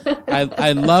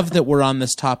I love that we're on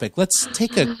this topic. Let's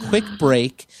take a quick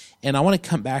break, and I want to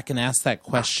come back and ask that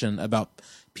question about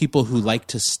people who like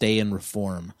to stay and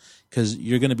reform, because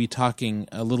you're going to be talking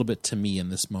a little bit to me in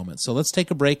this moment. So let's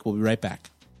take a break. We'll be right back.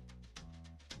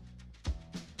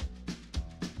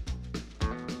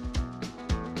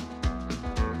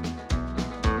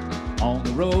 On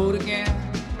the road again.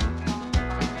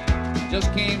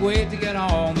 Just can't wait to get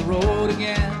on the road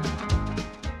again.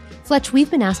 Fletch, we've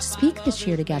been asked to speak this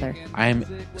year together. I'm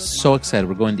so excited.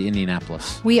 We're going to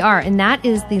Indianapolis. We are, and that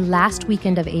is the last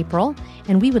weekend of April,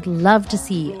 and we would love to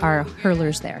see our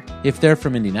hurlers there. If they're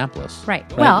from Indianapolis. Right.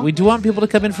 Well, we do want people to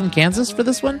come in from Kansas for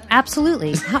this one?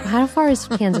 Absolutely. How far is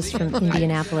Kansas from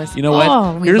Indianapolis? You know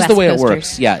what? Here's the way it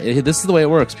works. Yeah, this is the way it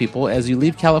works, people. As you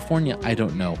leave California, I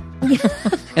don't know.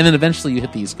 And then eventually you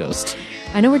hit the East Coast.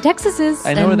 I know where Texas is.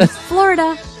 I know where that's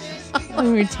Florida.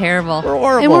 We're terrible. We're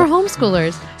horrible. And we're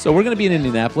homeschoolers. So we're going to be in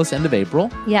Indianapolis end of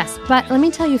April. Yes, but let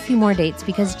me tell you a few more dates,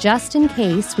 because just in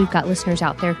case we've got listeners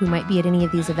out there who might be at any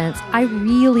of these events, I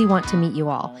really want to meet you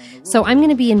all. So I'm going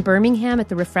to be in Birmingham at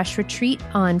the Refresh Retreat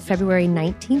on February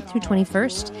 19th through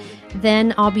 21st.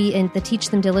 Then I'll be in the Teach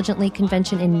Them Diligently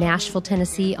convention in Nashville,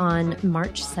 Tennessee on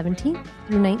March 17th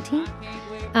through 19th.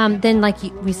 Then, like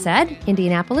we said,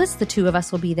 Indianapolis, the two of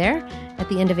us will be there at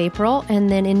the end of April. And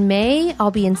then in May, I'll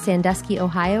be in Sandusky,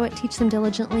 Ohio at Teach Them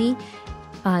Diligently.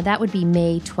 That would be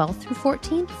May 12th through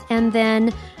 14th. And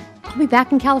then I'll be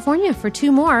back in California for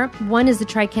two more. One is the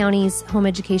Tri-Counties Home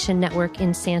Education Network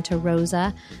in Santa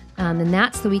Rosa, and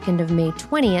that's the weekend of May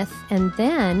 20th. And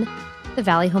then the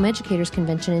Valley Home Educators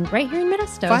Convention right here in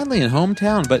Modesto. Finally in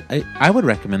hometown, but I would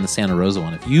recommend the Santa Rosa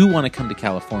one. If you want to come to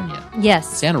California,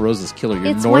 yes, Santa Rosa's killer.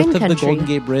 You're it's north wine of country. the Golden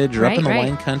Gate Bridge. You're up in the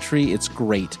wine country. It's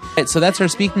great. Right, so that's our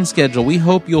speaking schedule. We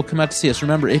hope you'll come out to see us.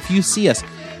 Remember, if you see us,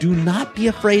 do not be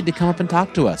afraid to come up and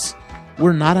talk to us.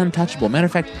 we're not untouchable. Matter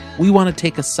of fact, we want to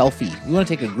take a selfie. We want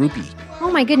to take a groupie.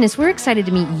 Oh my goodness, we're excited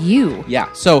to meet you.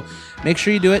 Yeah, so make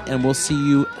sure you do it, and we'll see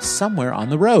you somewhere on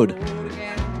the road.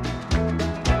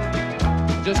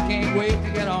 Just can't wait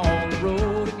to get on the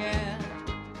road again.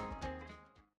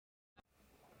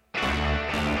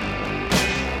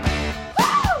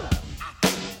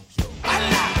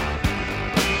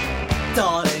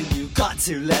 Darling, you got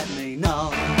to let me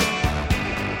know.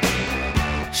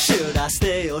 Should I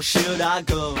stay or should I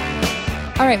go?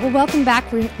 All right, well, welcome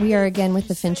back. We are again with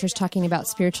the Finchers talking about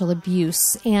spiritual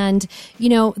abuse. And, you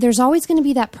know, there's always going to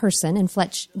be that person, and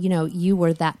Fletch, you know, you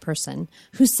were that person,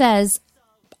 who says,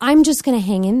 I'm just going to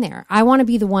hang in there. I want to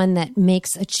be the one that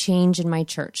makes a change in my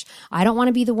church. I don't want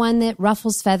to be the one that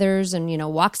ruffles feathers and, you know,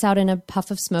 walks out in a puff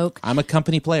of smoke. I'm a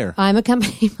company player.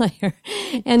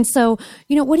 And so,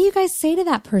 you know, what do you guys say to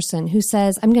that person who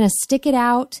says, I'm going to stick it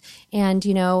out and,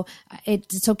 you know,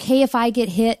 it's okay if I get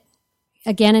hit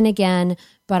again and again,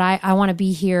 but I want to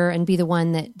be here and be the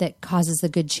one that causes the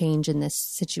good change in this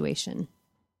situation?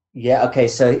 Yeah, okay,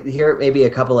 so here may be a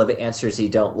couple of answers you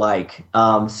don't like.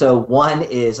 So one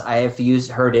is I have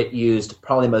heard it used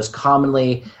probably most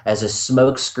commonly as a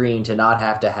smokescreen to not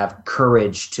have to have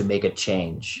courage to make a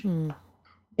change.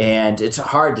 And it's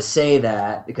hard to say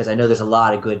that because I know there's a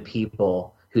lot of good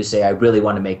people who say, I really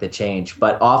want to make the change.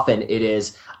 But often it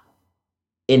is,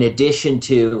 in addition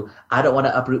to, I don't want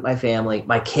to uproot my family.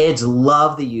 My kids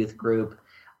love the youth group.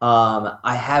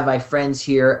 I have my friends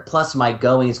here, plus my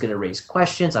going is going to raise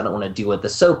questions. I don't want to deal with the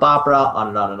soap opera, on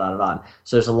and on and on and on.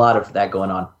 So there's a lot of that going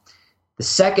on. The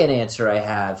second answer I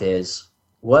have is,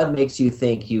 what makes you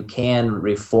think you can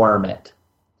reform it?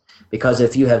 Because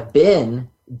if you have been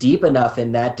deep enough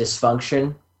in that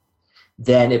dysfunction,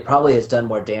 then it probably has done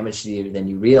more damage to you than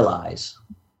you realize,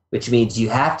 which means you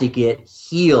have to get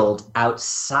healed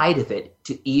outside of it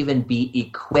to even be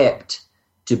equipped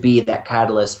to be that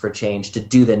catalyst for change, to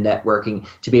do the networking,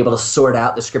 to be able to sort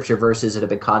out the scripture verses that have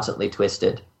been constantly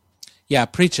twisted. Yeah,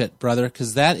 preach it, brother,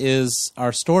 because that is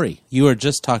our story. You are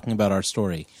just talking about our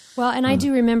story. Well, and I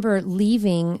do remember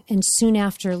leaving, and soon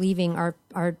after leaving, our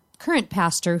current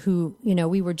pastor, who, you know,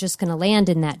 we were just going to land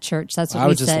in that church. That's what I we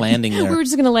was said. just landing there. We were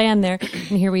just going to land there,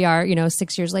 and here we are, you know,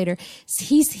 6 years later.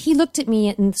 He looked at me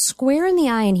and square in the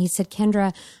eye, and he said,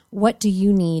 Kendra, what do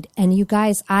you need? And you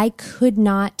guys, I could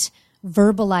not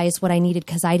verbalize what I needed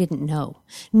because I didn't know.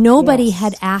 Nobody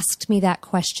had asked me that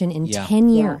question in 10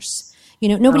 years. You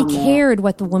know, nobody cared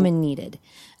what the woman needed.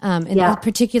 And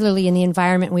particularly in the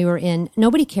environment we were in,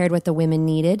 nobody cared what the women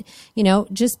needed. You know,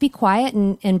 just be quiet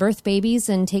and birth babies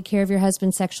and take care of your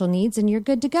husband's sexual needs and you're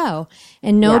good to go.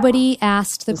 And nobody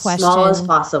asked the question. As small as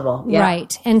possible. Yeah.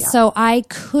 Right. And so I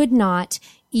could not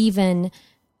even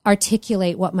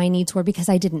articulate what my needs were because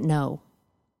I didn't know.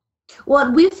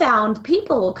 Well, we found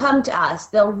people will come to us.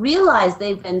 They'll realize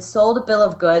they've been sold a bill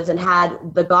of goods and had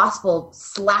the gospel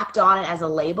slapped on it as a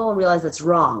label and realize it's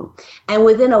wrong. And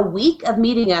within a week of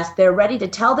meeting us, they're ready to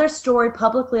tell their story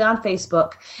publicly on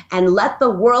Facebook and let the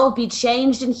world be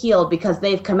changed and healed because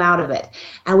they've come out of it.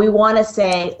 And we want to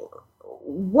say,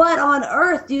 what on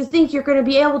earth do you think you're going to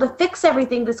be able to fix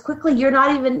everything this quickly? You're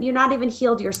not even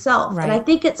healed yourself. Right. And I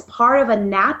think it's part of a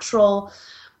natural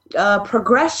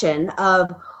progression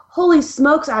of, holy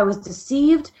smokes, I was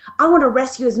deceived. I want to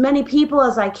rescue as many people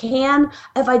as I can.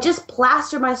 If I just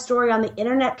plaster my story on the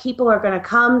internet, people are going to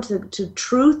come to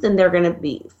truth and they're going to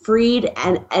be freed.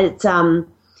 And it's a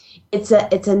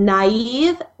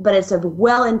naive, but it's a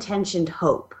well-intentioned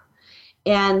hope.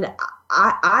 And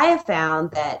I have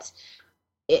found that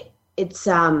it's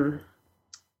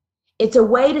a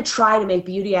way to try to make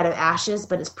beauty out of ashes,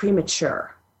 but it's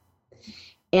premature.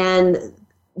 And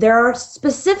there are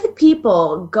specific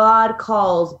people God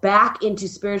calls back into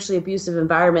spiritually abusive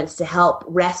environments to help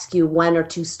rescue one or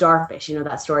two starfish. You know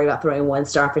that story about throwing one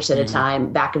starfish at a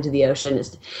time back into the ocean.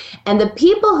 And the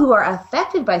people who are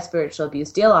affected by spiritual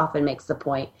abuse, Dale often makes the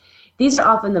point, these are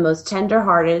often the most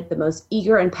tender-hearted, the most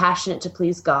eager and passionate to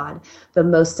please God, the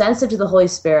most sensitive to the Holy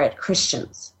Spirit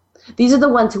Christians. These are the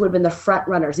ones who would have been the front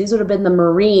runners. These would have been the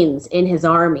Marines in his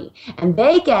army. And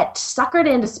they get suckered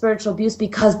into spiritual abuse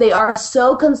because they are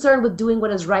so concerned with doing what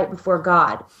is right before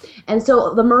God. And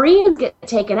so the Marines get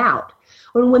taken out.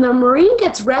 When the Marine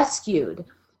gets rescued,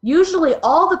 usually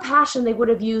all the passion they would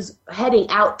have used heading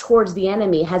out towards the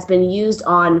enemy has been used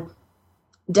on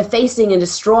defacing and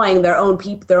destroying their own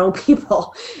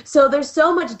people. So there's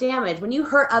so much damage. When you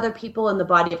hurt other people in the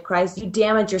body of Christ, you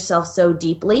damage yourself so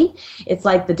deeply. It's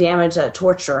like the damage a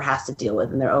torturer has to deal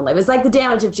with in their own life. It's like the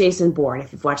damage of Jason Bourne,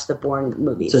 if you've watched the Bourne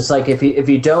movies. So it's like if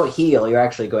you don't heal, you're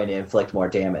actually going to inflict more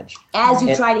damage. As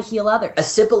you try to heal others. A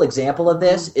simple example of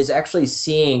this is actually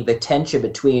seeing the tension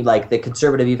between like the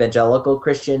conservative evangelical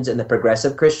Christians and the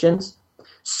progressive Christians.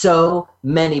 So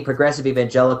many progressive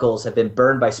evangelicals have been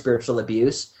burned by spiritual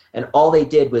abuse, and all they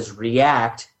did was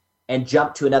react and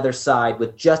jump to another side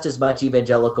with just as much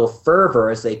evangelical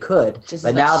fervor as they could.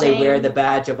 But now they wear the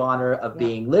badge of honor of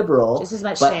being liberal. Just as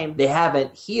much but shame. They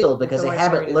haven't healed because they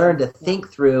haven't learned to think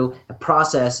through and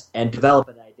process and develop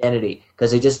an identity,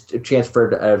 because they just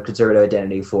transferred a conservative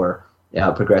identity for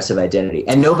progressive identity,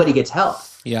 and nobody gets help.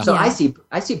 Yeah. So I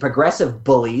see progressive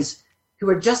bullies who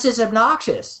are just as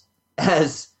obnoxious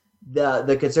as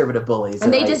the conservative bullies.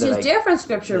 And they just use different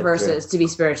scripture verses to be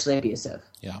spiritually abusive.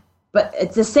 Yeah. But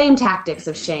it's the same tactics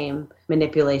of shame,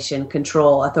 manipulation,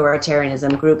 control,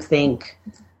 authoritarianism, groupthink,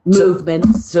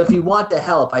 movements. So if you want to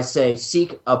help, I say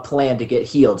seek a plan to get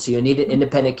healed. So you need an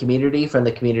independent community from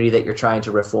the community that you're trying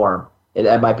to reform.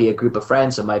 It might be a group of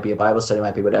friends, it might be a Bible study, it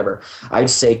might be whatever. I'd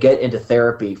say get into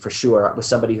therapy for sure with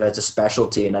somebody who has a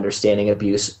specialty in understanding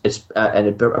abuse and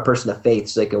a person of faith,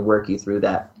 so they can work you through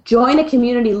that. Join a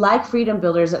community like Freedom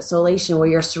Builders at Solation, where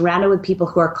you're surrounded with people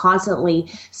who are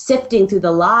constantly sifting through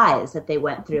the lies that they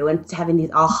went through and having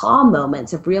these aha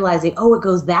moments of realizing, oh, it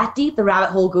goes that deep, the rabbit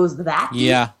hole goes that deep.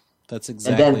 Yeah, that's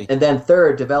exactly. And then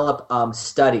third, develop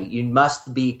study. You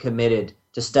must be committed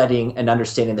to studying and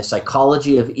understanding the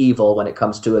psychology of evil when it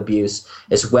comes to abuse,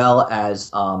 as well as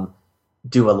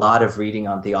do a lot of reading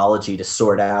on theology to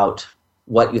sort out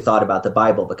what you thought about the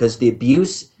Bible, because the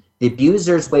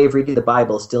abuser's way of reading the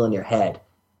Bible is still in your head,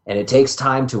 and it takes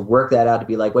time to work that out, to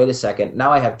be like, wait a second,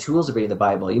 now I have tools of reading the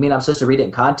Bible. You mean I'm supposed to read it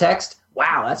in context?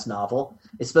 Wow, that's novel.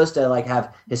 It's supposed to like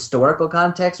have historical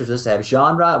context, or supposed to have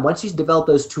genre. And once you develop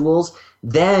those tools,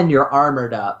 then you're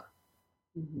armored up.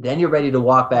 Then you're ready to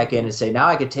walk back in and say, now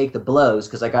I can take the blows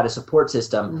because I got a support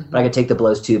system, but I can take the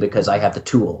blows too because I have the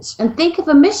tools. And think of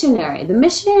a missionary. The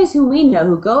missionaries who we know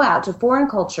who go out to foreign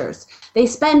cultures, they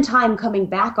spend time coming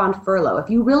back on furlough. If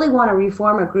you really want to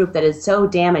reform a group that is so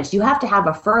damaged, you have to have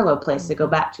a furlough place to go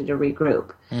back to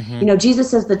regroup. You know,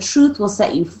 Jesus says the truth will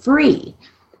set you free.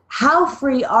 How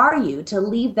free are you to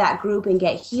leave that group and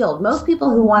get healed? Most people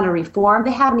who want to reform,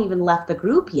 they haven't even left the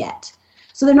group yet.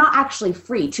 So they're not actually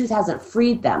free. Truth hasn't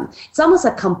freed them. It's almost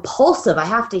a compulsive, I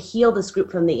have to heal this group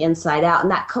from the inside out.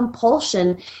 And that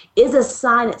compulsion is a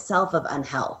sign itself of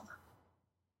unhealth.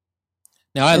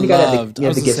 Now I loved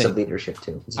the gifts of leadership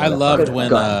too. I loved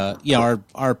when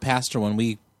our pastor, when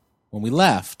we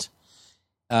left,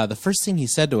 the first thing he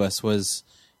said to us was,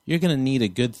 you're going to need a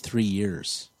good 3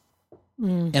 years.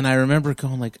 And I remember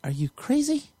going like, are you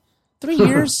crazy? 3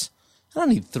 years? I don't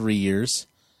need 3 years.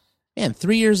 Man,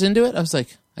 3 years into it, I was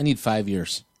like, I need 5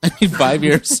 years. I need 5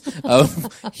 years of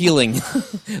healing.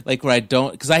 Like where I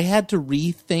don't, because I had to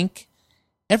rethink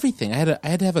everything. I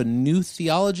had to have a new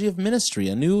theology of ministry,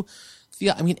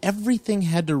 everything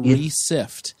had to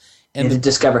re-sift. And to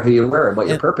discover who you were and what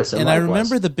your purpose in life was. And I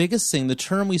remember the biggest thing, the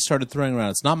term we started throwing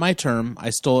around, it's not my term, I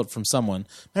stole it from someone.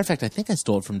 Matter of fact, I think I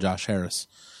stole it from Josh Harris.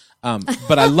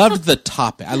 But I loved the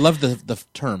topic. I loved the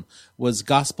term, was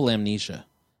gospel amnesia.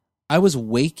 I was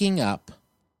waking up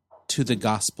to the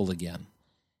gospel again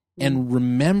and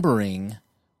remembering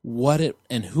what it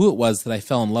and who it was that I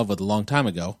fell in love with a long time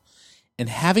ago, and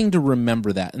having to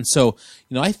remember that. And so,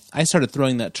 I started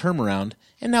throwing that term around,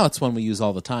 and now it's one we use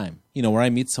all the time. Where I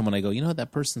meet someone, I go,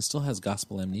 that person still has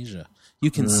gospel amnesia.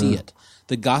 You can see it.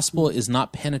 The gospel is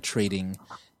not penetrating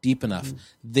deep enough.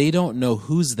 They don't know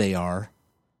whose they are.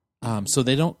 So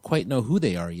they don't quite know who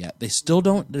they are yet. They still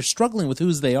don't. They're struggling with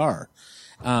whose they are.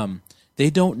 They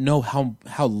don't know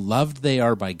how loved they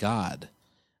are by God.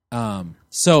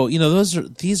 So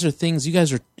these are things you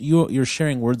guys you're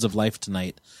sharing words of life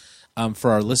tonight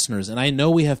for our listeners, and I know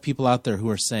we have people out there who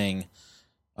are saying,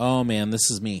 "Oh man,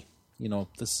 this is me."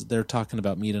 They're talking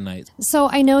about me tonight. So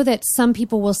I know that some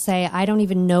people will say, "I don't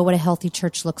even know what a healthy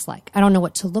church looks like. I don't know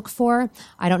what to look for.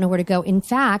 I don't know where to go." In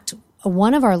fact,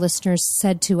 one of our listeners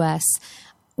said to us,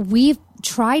 we've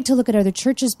tried to look at other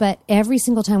churches, but every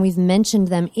single time we've mentioned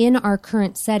them in our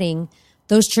current setting,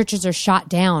 those churches are shot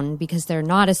down because they're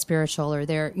not as spiritual, or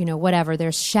they're, whatever,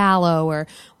 they're shallow, or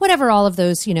whatever, all of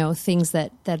those, things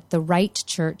that the right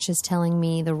church is telling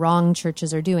me the wrong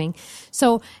churches are doing.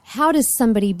 So how does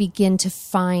somebody begin to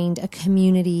find a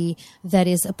community that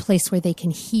is a place where they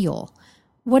can heal?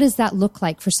 What does that look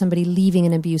like for somebody leaving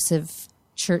an abusive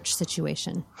church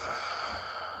situation?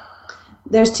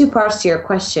 there's two parts to your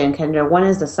question, Kendra. One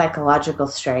is the psychological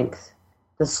strength,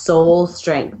 the soul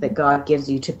strength that God gives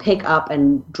you to pick up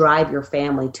and drive your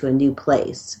family to a new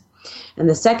place. And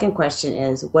the second question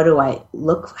is,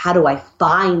 how do I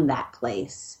find that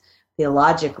place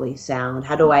theologically sound?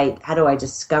 How do I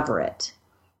discover it?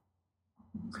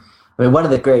 I mean, one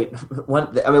of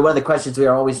the questions we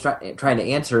are always trying to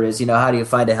answer is, how do you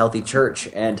find a healthy church?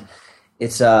 And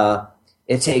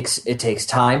it takes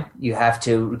time. You have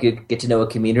to get to know a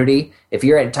community. If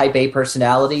you're a type A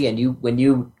personality and when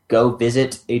you go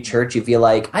visit a church, you feel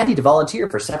like, I need to volunteer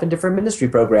for 7 different ministry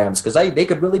programs because they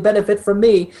could really benefit from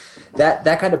me.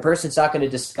 That kind of person's not going to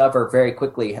discover very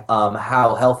quickly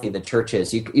how healthy the church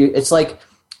is. It's like,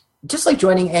 just like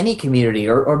joining any community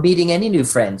or meeting any new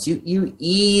friends, you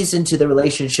ease into the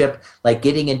relationship like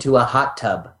getting into a hot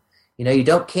tub. You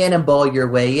don't cannonball your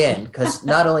way in, because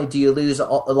not only do you lose a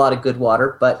lot of good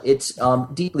water, but it's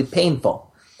deeply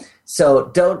painful. So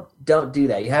don't do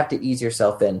that. You have to ease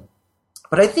yourself in.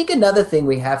 But I think another thing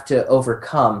we have to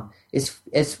overcome is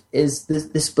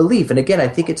this belief. And again, I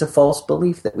think it's a false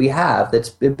belief that we have that's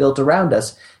been built around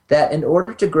us, that in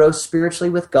order to grow spiritually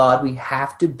with God, we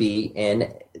have to be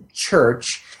in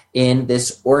church, in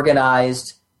this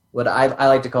organized, what I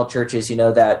like to call churches, the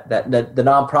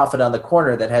nonprofit on the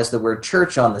corner that has the word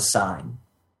church on the sign.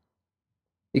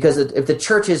 Because if the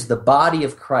church is the body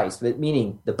of Christ,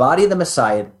 meaning the body of the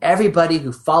Messiah, everybody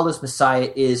who follows Messiah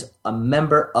is a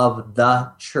member of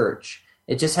the church.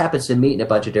 It just happens to meet in a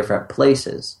bunch of different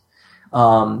places.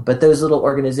 But those little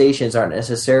organizations aren't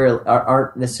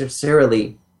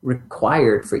necessarily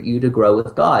required for you to grow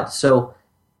with God. So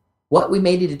what we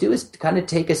may need to do is kind of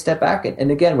take a step back. And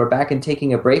again, we're back in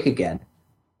taking a break again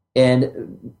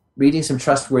and reading some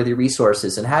trustworthy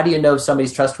resources. And how do you know if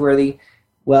somebody's trustworthy?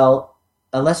 Well,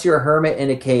 unless you're a hermit in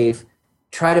a cave,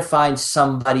 try to find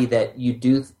somebody that you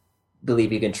do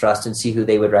believe you can trust and see who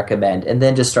they would recommend, and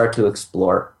then just start to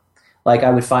explore. Like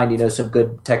I would find, some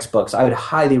good textbooks. I would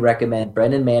highly recommend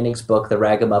Brennan Manning's book, The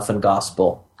Ragamuffin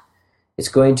Gospel. It's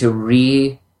going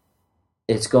to,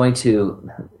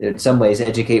 in some ways,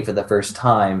 educate for the first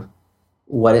time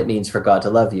what it means for God to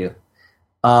love you.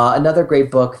 Another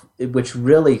great book, which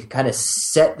really kind of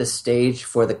set the stage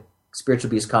for the spiritual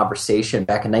abuse conversation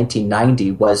back in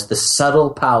 1990, was The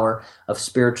Subtle Power of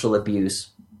Spiritual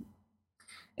Abuse.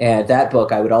 And that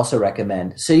book I would also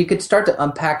recommend. So you could start to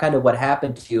unpack kind of what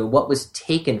happened to you and what was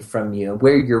taken from you,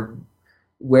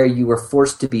 where you were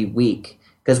forced to be weak.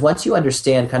 Because once you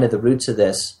understand kind of the roots of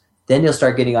this, then you'll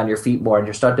start getting on your feet more and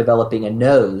you'll start developing a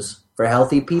nose for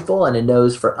healthy people and a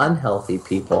nose for unhealthy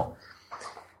people.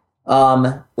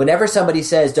 Whenever somebody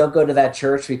says, don't go to that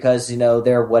church because,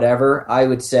 they're whatever, I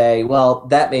would say, well,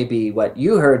 that may be what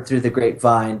you heard through the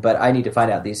grapevine, but I need to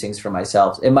find out these things for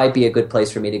myself. It might be a good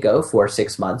place for me to go for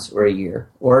 6 months or a year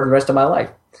or the rest of my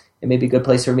life. It may be a good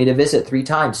place for me to visit 3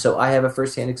 times, so I have a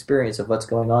firsthand experience of what's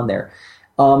going on there.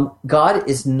 God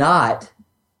is not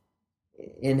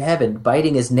in heaven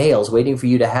biting his nails, waiting for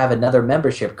you to have another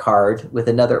membership card with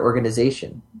another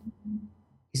organization.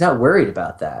 He's not worried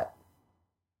about that.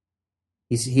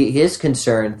 He is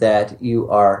concerned that you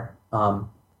are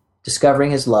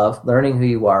discovering his love, learning who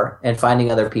you are, and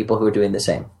finding other people who are doing the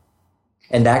same.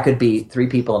 And that could be 3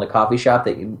 people in a coffee shop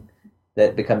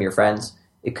that become your friends.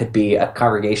 It could be a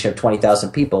congregation of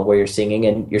 20,000 people where you're singing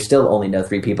and you still only know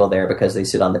 3 people there because they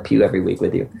sit on the pew every week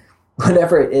with you.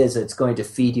 Whatever it is, it's going to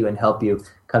feed you and help you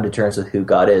come to terms with who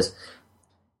God is.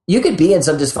 You could be in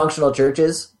some dysfunctional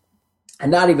churches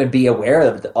and not even be aware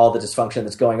of all the dysfunction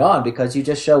that's going on because you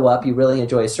just show up, you really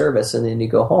enjoy a service, and then you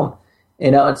go home.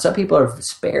 And some people are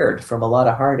spared from a lot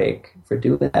of heartache for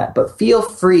doing that. But feel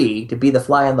free to be the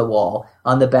fly on the wall,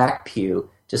 on the back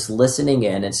pew, just listening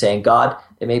in and saying, God,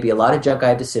 there may be a lot of junk I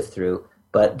have to sift through,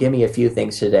 but give me a few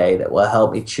things today that will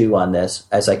help me chew on this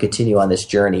as I continue on this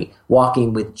journey,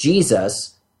 walking with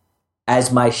Jesus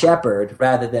as my shepherd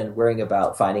rather than worrying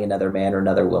about finding another man or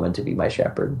another woman to be my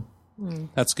shepherd.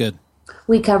 That's good.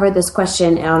 We covered this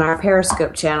question on our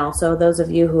Periscope channel, so those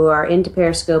of you who are into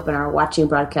Periscope and are watching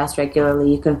broadcasts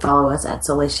regularly, you can follow us at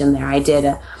Solation there. I did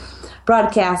a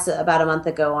broadcast about a month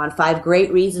ago on 5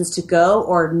 great reasons to go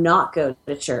or not go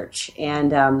to church.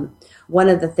 And one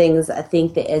of the things I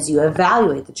think that as you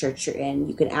evaluate the church you're in,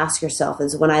 you can ask yourself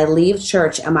is, when I leave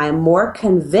church, am I more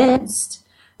convinced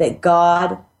that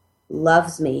God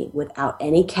loves me without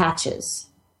any catches,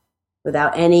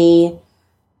 without any,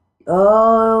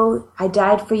 oh, I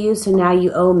died for you, so now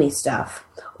you owe me stuff?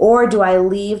 Or do I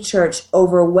leave church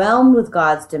overwhelmed with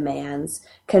God's demands,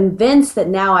 convinced that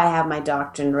now I have my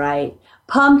doctrine right,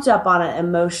 pumped up on an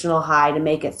emotional high to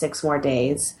make it 6 more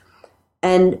days,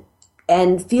 and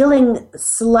and feeling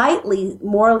slightly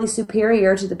morally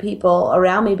superior to the people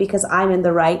around me because I'm in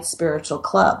the right spiritual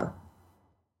club.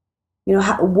 You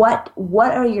know, what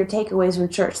are your takeaways from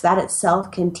church? That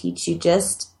itself can teach you,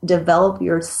 just develop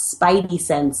your spidey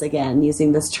sense again,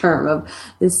 using this term of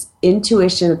this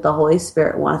intuition that the Holy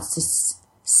Spirit wants to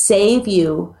save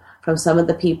you from some of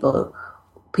the people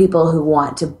who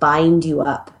want to bind you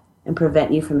up and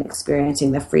prevent you from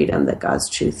experiencing the freedom that God's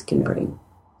truth can bring.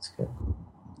 That's good.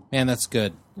 Man, that's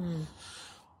good.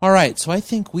 All right, so I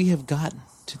think we have gotten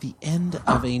to the end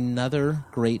of another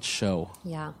great show.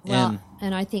 Yeah. Well,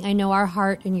 and I know our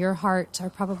heart and your heart are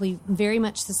probably very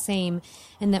much the same,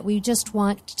 in that we just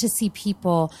want to see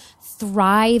people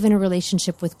thrive in a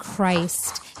relationship with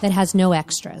Christ that has no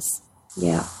extras.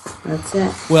 Yeah, that's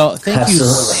it. Well, thank you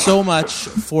Absolutely. so much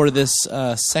for this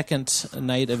second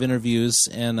night of interviews,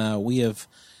 and we have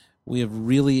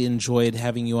really enjoyed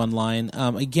having you online.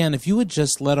 Again, if you would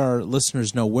just let our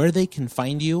listeners know where they can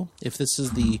find you, if this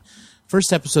is the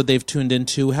first episode they've tuned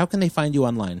into, how can they find you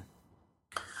online?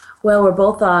 Well, we're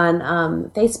both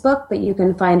on Facebook, but you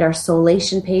can find our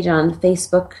Soulation page on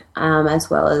Facebook as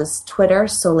well as Twitter,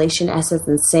 Soulation, S as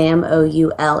in Sam,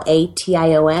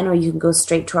 Oulation, or you can go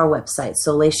straight to our website,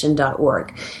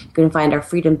 soulation.org. You can find our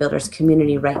Freedom Builders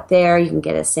community right there. You can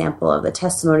get a sample of the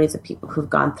testimonies of people who've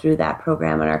gone through that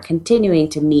program and are continuing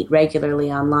to meet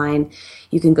regularly online.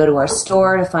 You can go to our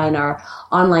store to find our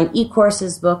online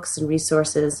e-courses, books, and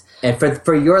resources. And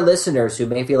for your listeners who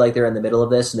may feel like they're in the middle of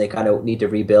this and they kind of need to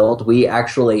rebuild, we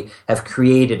actually have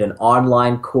created an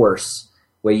online course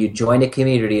where you join a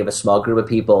community of a small group of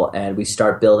people and we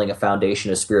start building a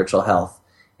foundation of spiritual health.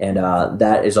 And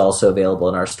that is also available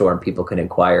in our store, and people can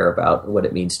inquire about what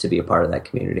it means to be a part of that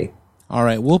community. All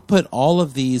right, we'll put all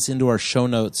of these into our show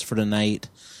notes for tonight.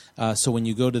 So when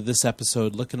you go to this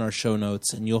episode, look in our show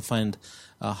notes, and you'll find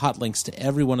hot links to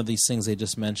every one of these things I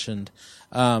just mentioned.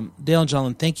 Dale and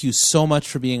John, thank you so much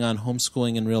for being on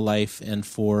Homeschooling in Real Life and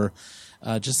for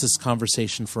just this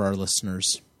conversation for our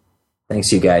listeners.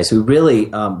 Thanks, you guys. We really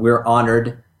we're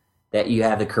honored that you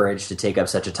have the courage to take up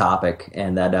such a topic,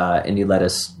 and that and you let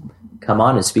us come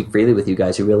on and speak freely with you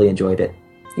guys. We really enjoyed it.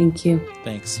 Thank you.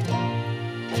 Thanks.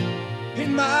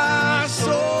 And my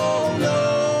soul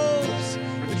knows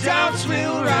the doubts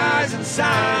will rise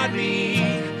inside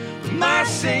me. My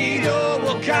Savior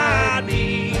will guide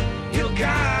me. He'll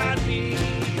guide me.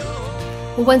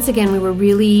 Well, once again, we were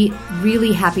really,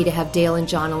 really happy to have Dale and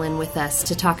Jonalyn with us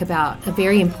to talk about a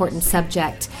very important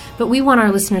subject. But we want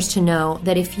our listeners to know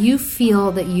that if you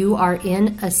feel that you are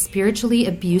in a spiritually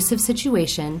abusive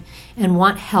situation and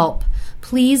want help,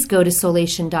 please go to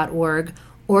soulation.org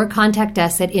or contact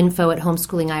us at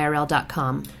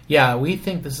info@homeschoolingirl.com. Yeah, we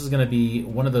think this is going to be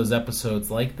one of those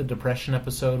episodes like the depression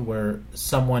episode where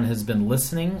someone has been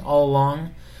listening all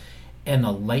along and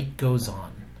a light goes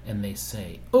on and they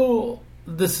say, oh,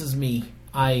 this is me.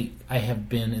 I have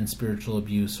been in spiritual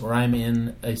abuse, or I'm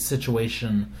in a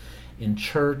situation in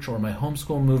church or my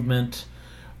homeschool movement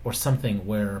or something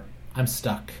where I'm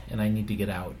stuck and I need to get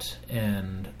out.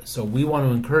 And so we want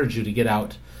to encourage you to get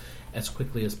out as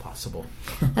quickly as possible.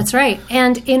 That's right.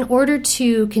 And in order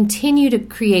to continue to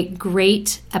create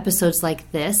great episodes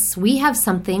like this, we have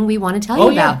something we want to tell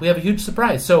you about. Yeah, we have a huge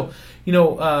surprise. So,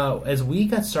 as we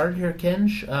got started here at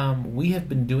Kenj, we have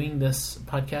been doing this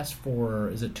podcast for,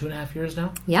 is it 2.5 years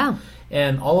now? Yeah.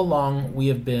 And all along, we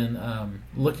have been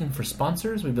looking for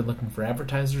sponsors. We've been looking for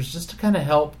advertisers just to kind of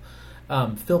help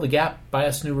fill the gap, buy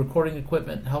us new recording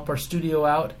equipment, help our studio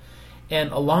out.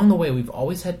 And along the way, we've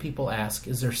always had people ask,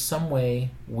 is there some way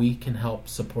we can help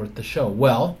support the show?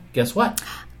 Well, guess what?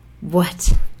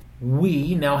 What?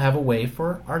 We now have a way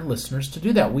for our listeners to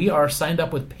do that. We are signed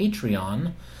up with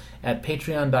Patreon at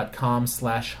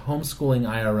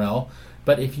patreon.com/homeschoolingirl.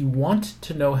 But if you want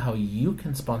to know how you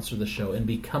can sponsor the show and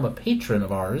become a patron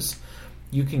of ours,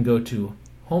 you can go to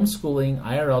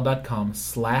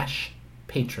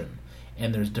homeschoolingirl.com/patron.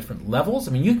 And there's different levels.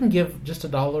 I mean, you can give just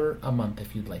 $1 a month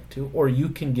if you'd like to, or you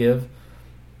can give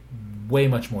way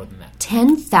much more than that.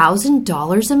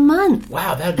 $10,000 a month.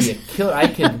 Wow, that'd be a killer. I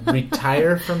could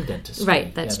retire from dentistry.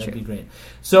 Right, that's true. That'd be great.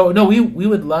 So, no, we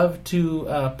would love to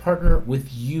partner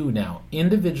with you now,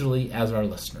 individually as our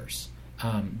listeners.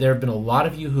 There have been a lot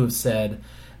of you who have said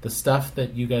the stuff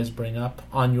that you guys bring up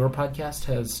on your podcast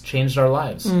has changed our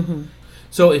lives. Mm-hmm.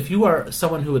 So if you are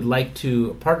someone who would like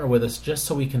to partner with us just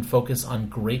so we can focus on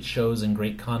great shows and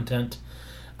great content,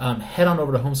 head on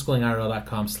over to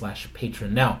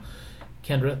homeschoolingirl.com/patron. Now,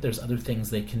 Kendra, there's other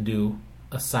things they can do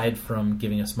aside from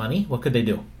giving us money. What could they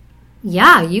do?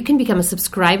 Yeah, you can become a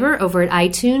subscriber over at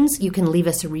iTunes. You can leave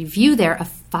us a review there, a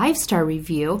 5-star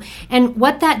review. And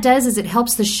what that does is it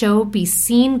helps the show be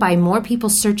seen by more people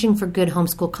searching for good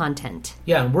homeschool content.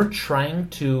 Yeah, and we're trying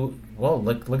to, well,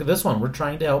 look at this one. We're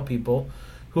trying to help people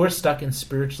who are stuck in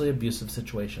spiritually abusive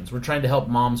situations. We're trying to help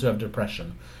moms who have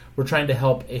depression. We're trying to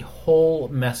help a whole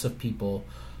mess of people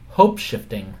hope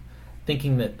shifting,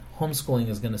 thinking that homeschooling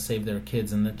is going to save their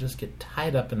kids and that just get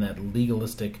tied up in that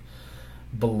legalistic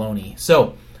baloney.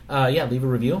 So, leave a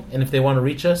review. And if they want to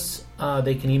reach us,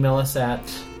 they can email us at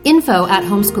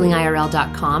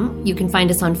info@homeschoolingirl.com. You can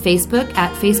find us on Facebook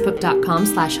at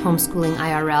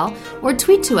facebook.com/homeschoolingirl or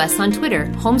tweet to us on Twitter,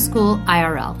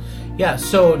 homeschoolirl. Yeah,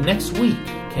 so next week,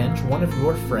 Kenj, one of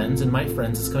your friends and my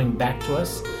friends is coming back to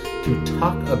us to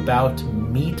talk about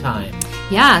me time.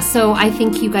 Yeah, so I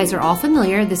think you guys are all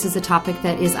familiar. This is a topic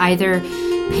that is either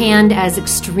panned as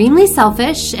extremely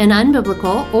selfish and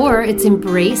unbiblical, or it's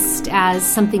embraced as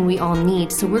something we all need.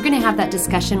 So we're going to have that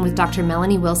discussion with Dr.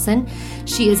 Melanie Wilson.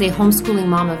 She is a homeschooling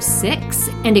mom of 6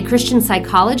 and a Christian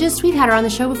psychologist. We've had her on the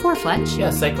show before, Fletch. Yeah,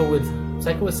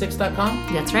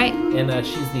 psychowith6.com. That's right. And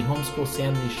she's the Homeschool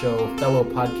Sanity Show fellow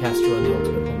podcaster on the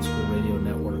Ultimate Homeschool Radio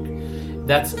Network.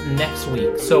 That's next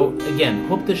week. So again,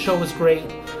 hope this show was great.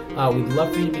 We'd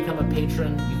love for you to become a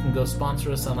patron. You can go sponsor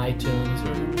us on iTunes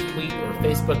or tweet or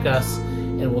Facebook us,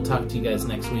 and we'll talk to you guys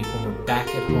next week when we're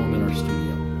back at home in our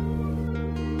studio.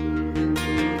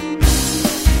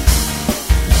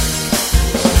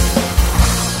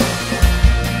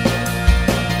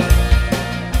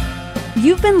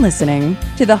 You've been listening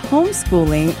to the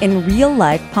Homeschooling in Real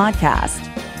Life podcast.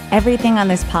 Everything on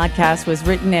this podcast was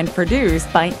written and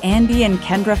produced by Andy and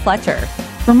Kendra Fletcher.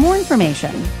 For more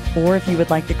information, or if you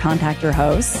would like to contact your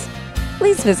hosts,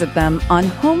 please visit them on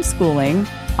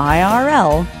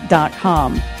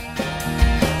homeschoolingirl.com.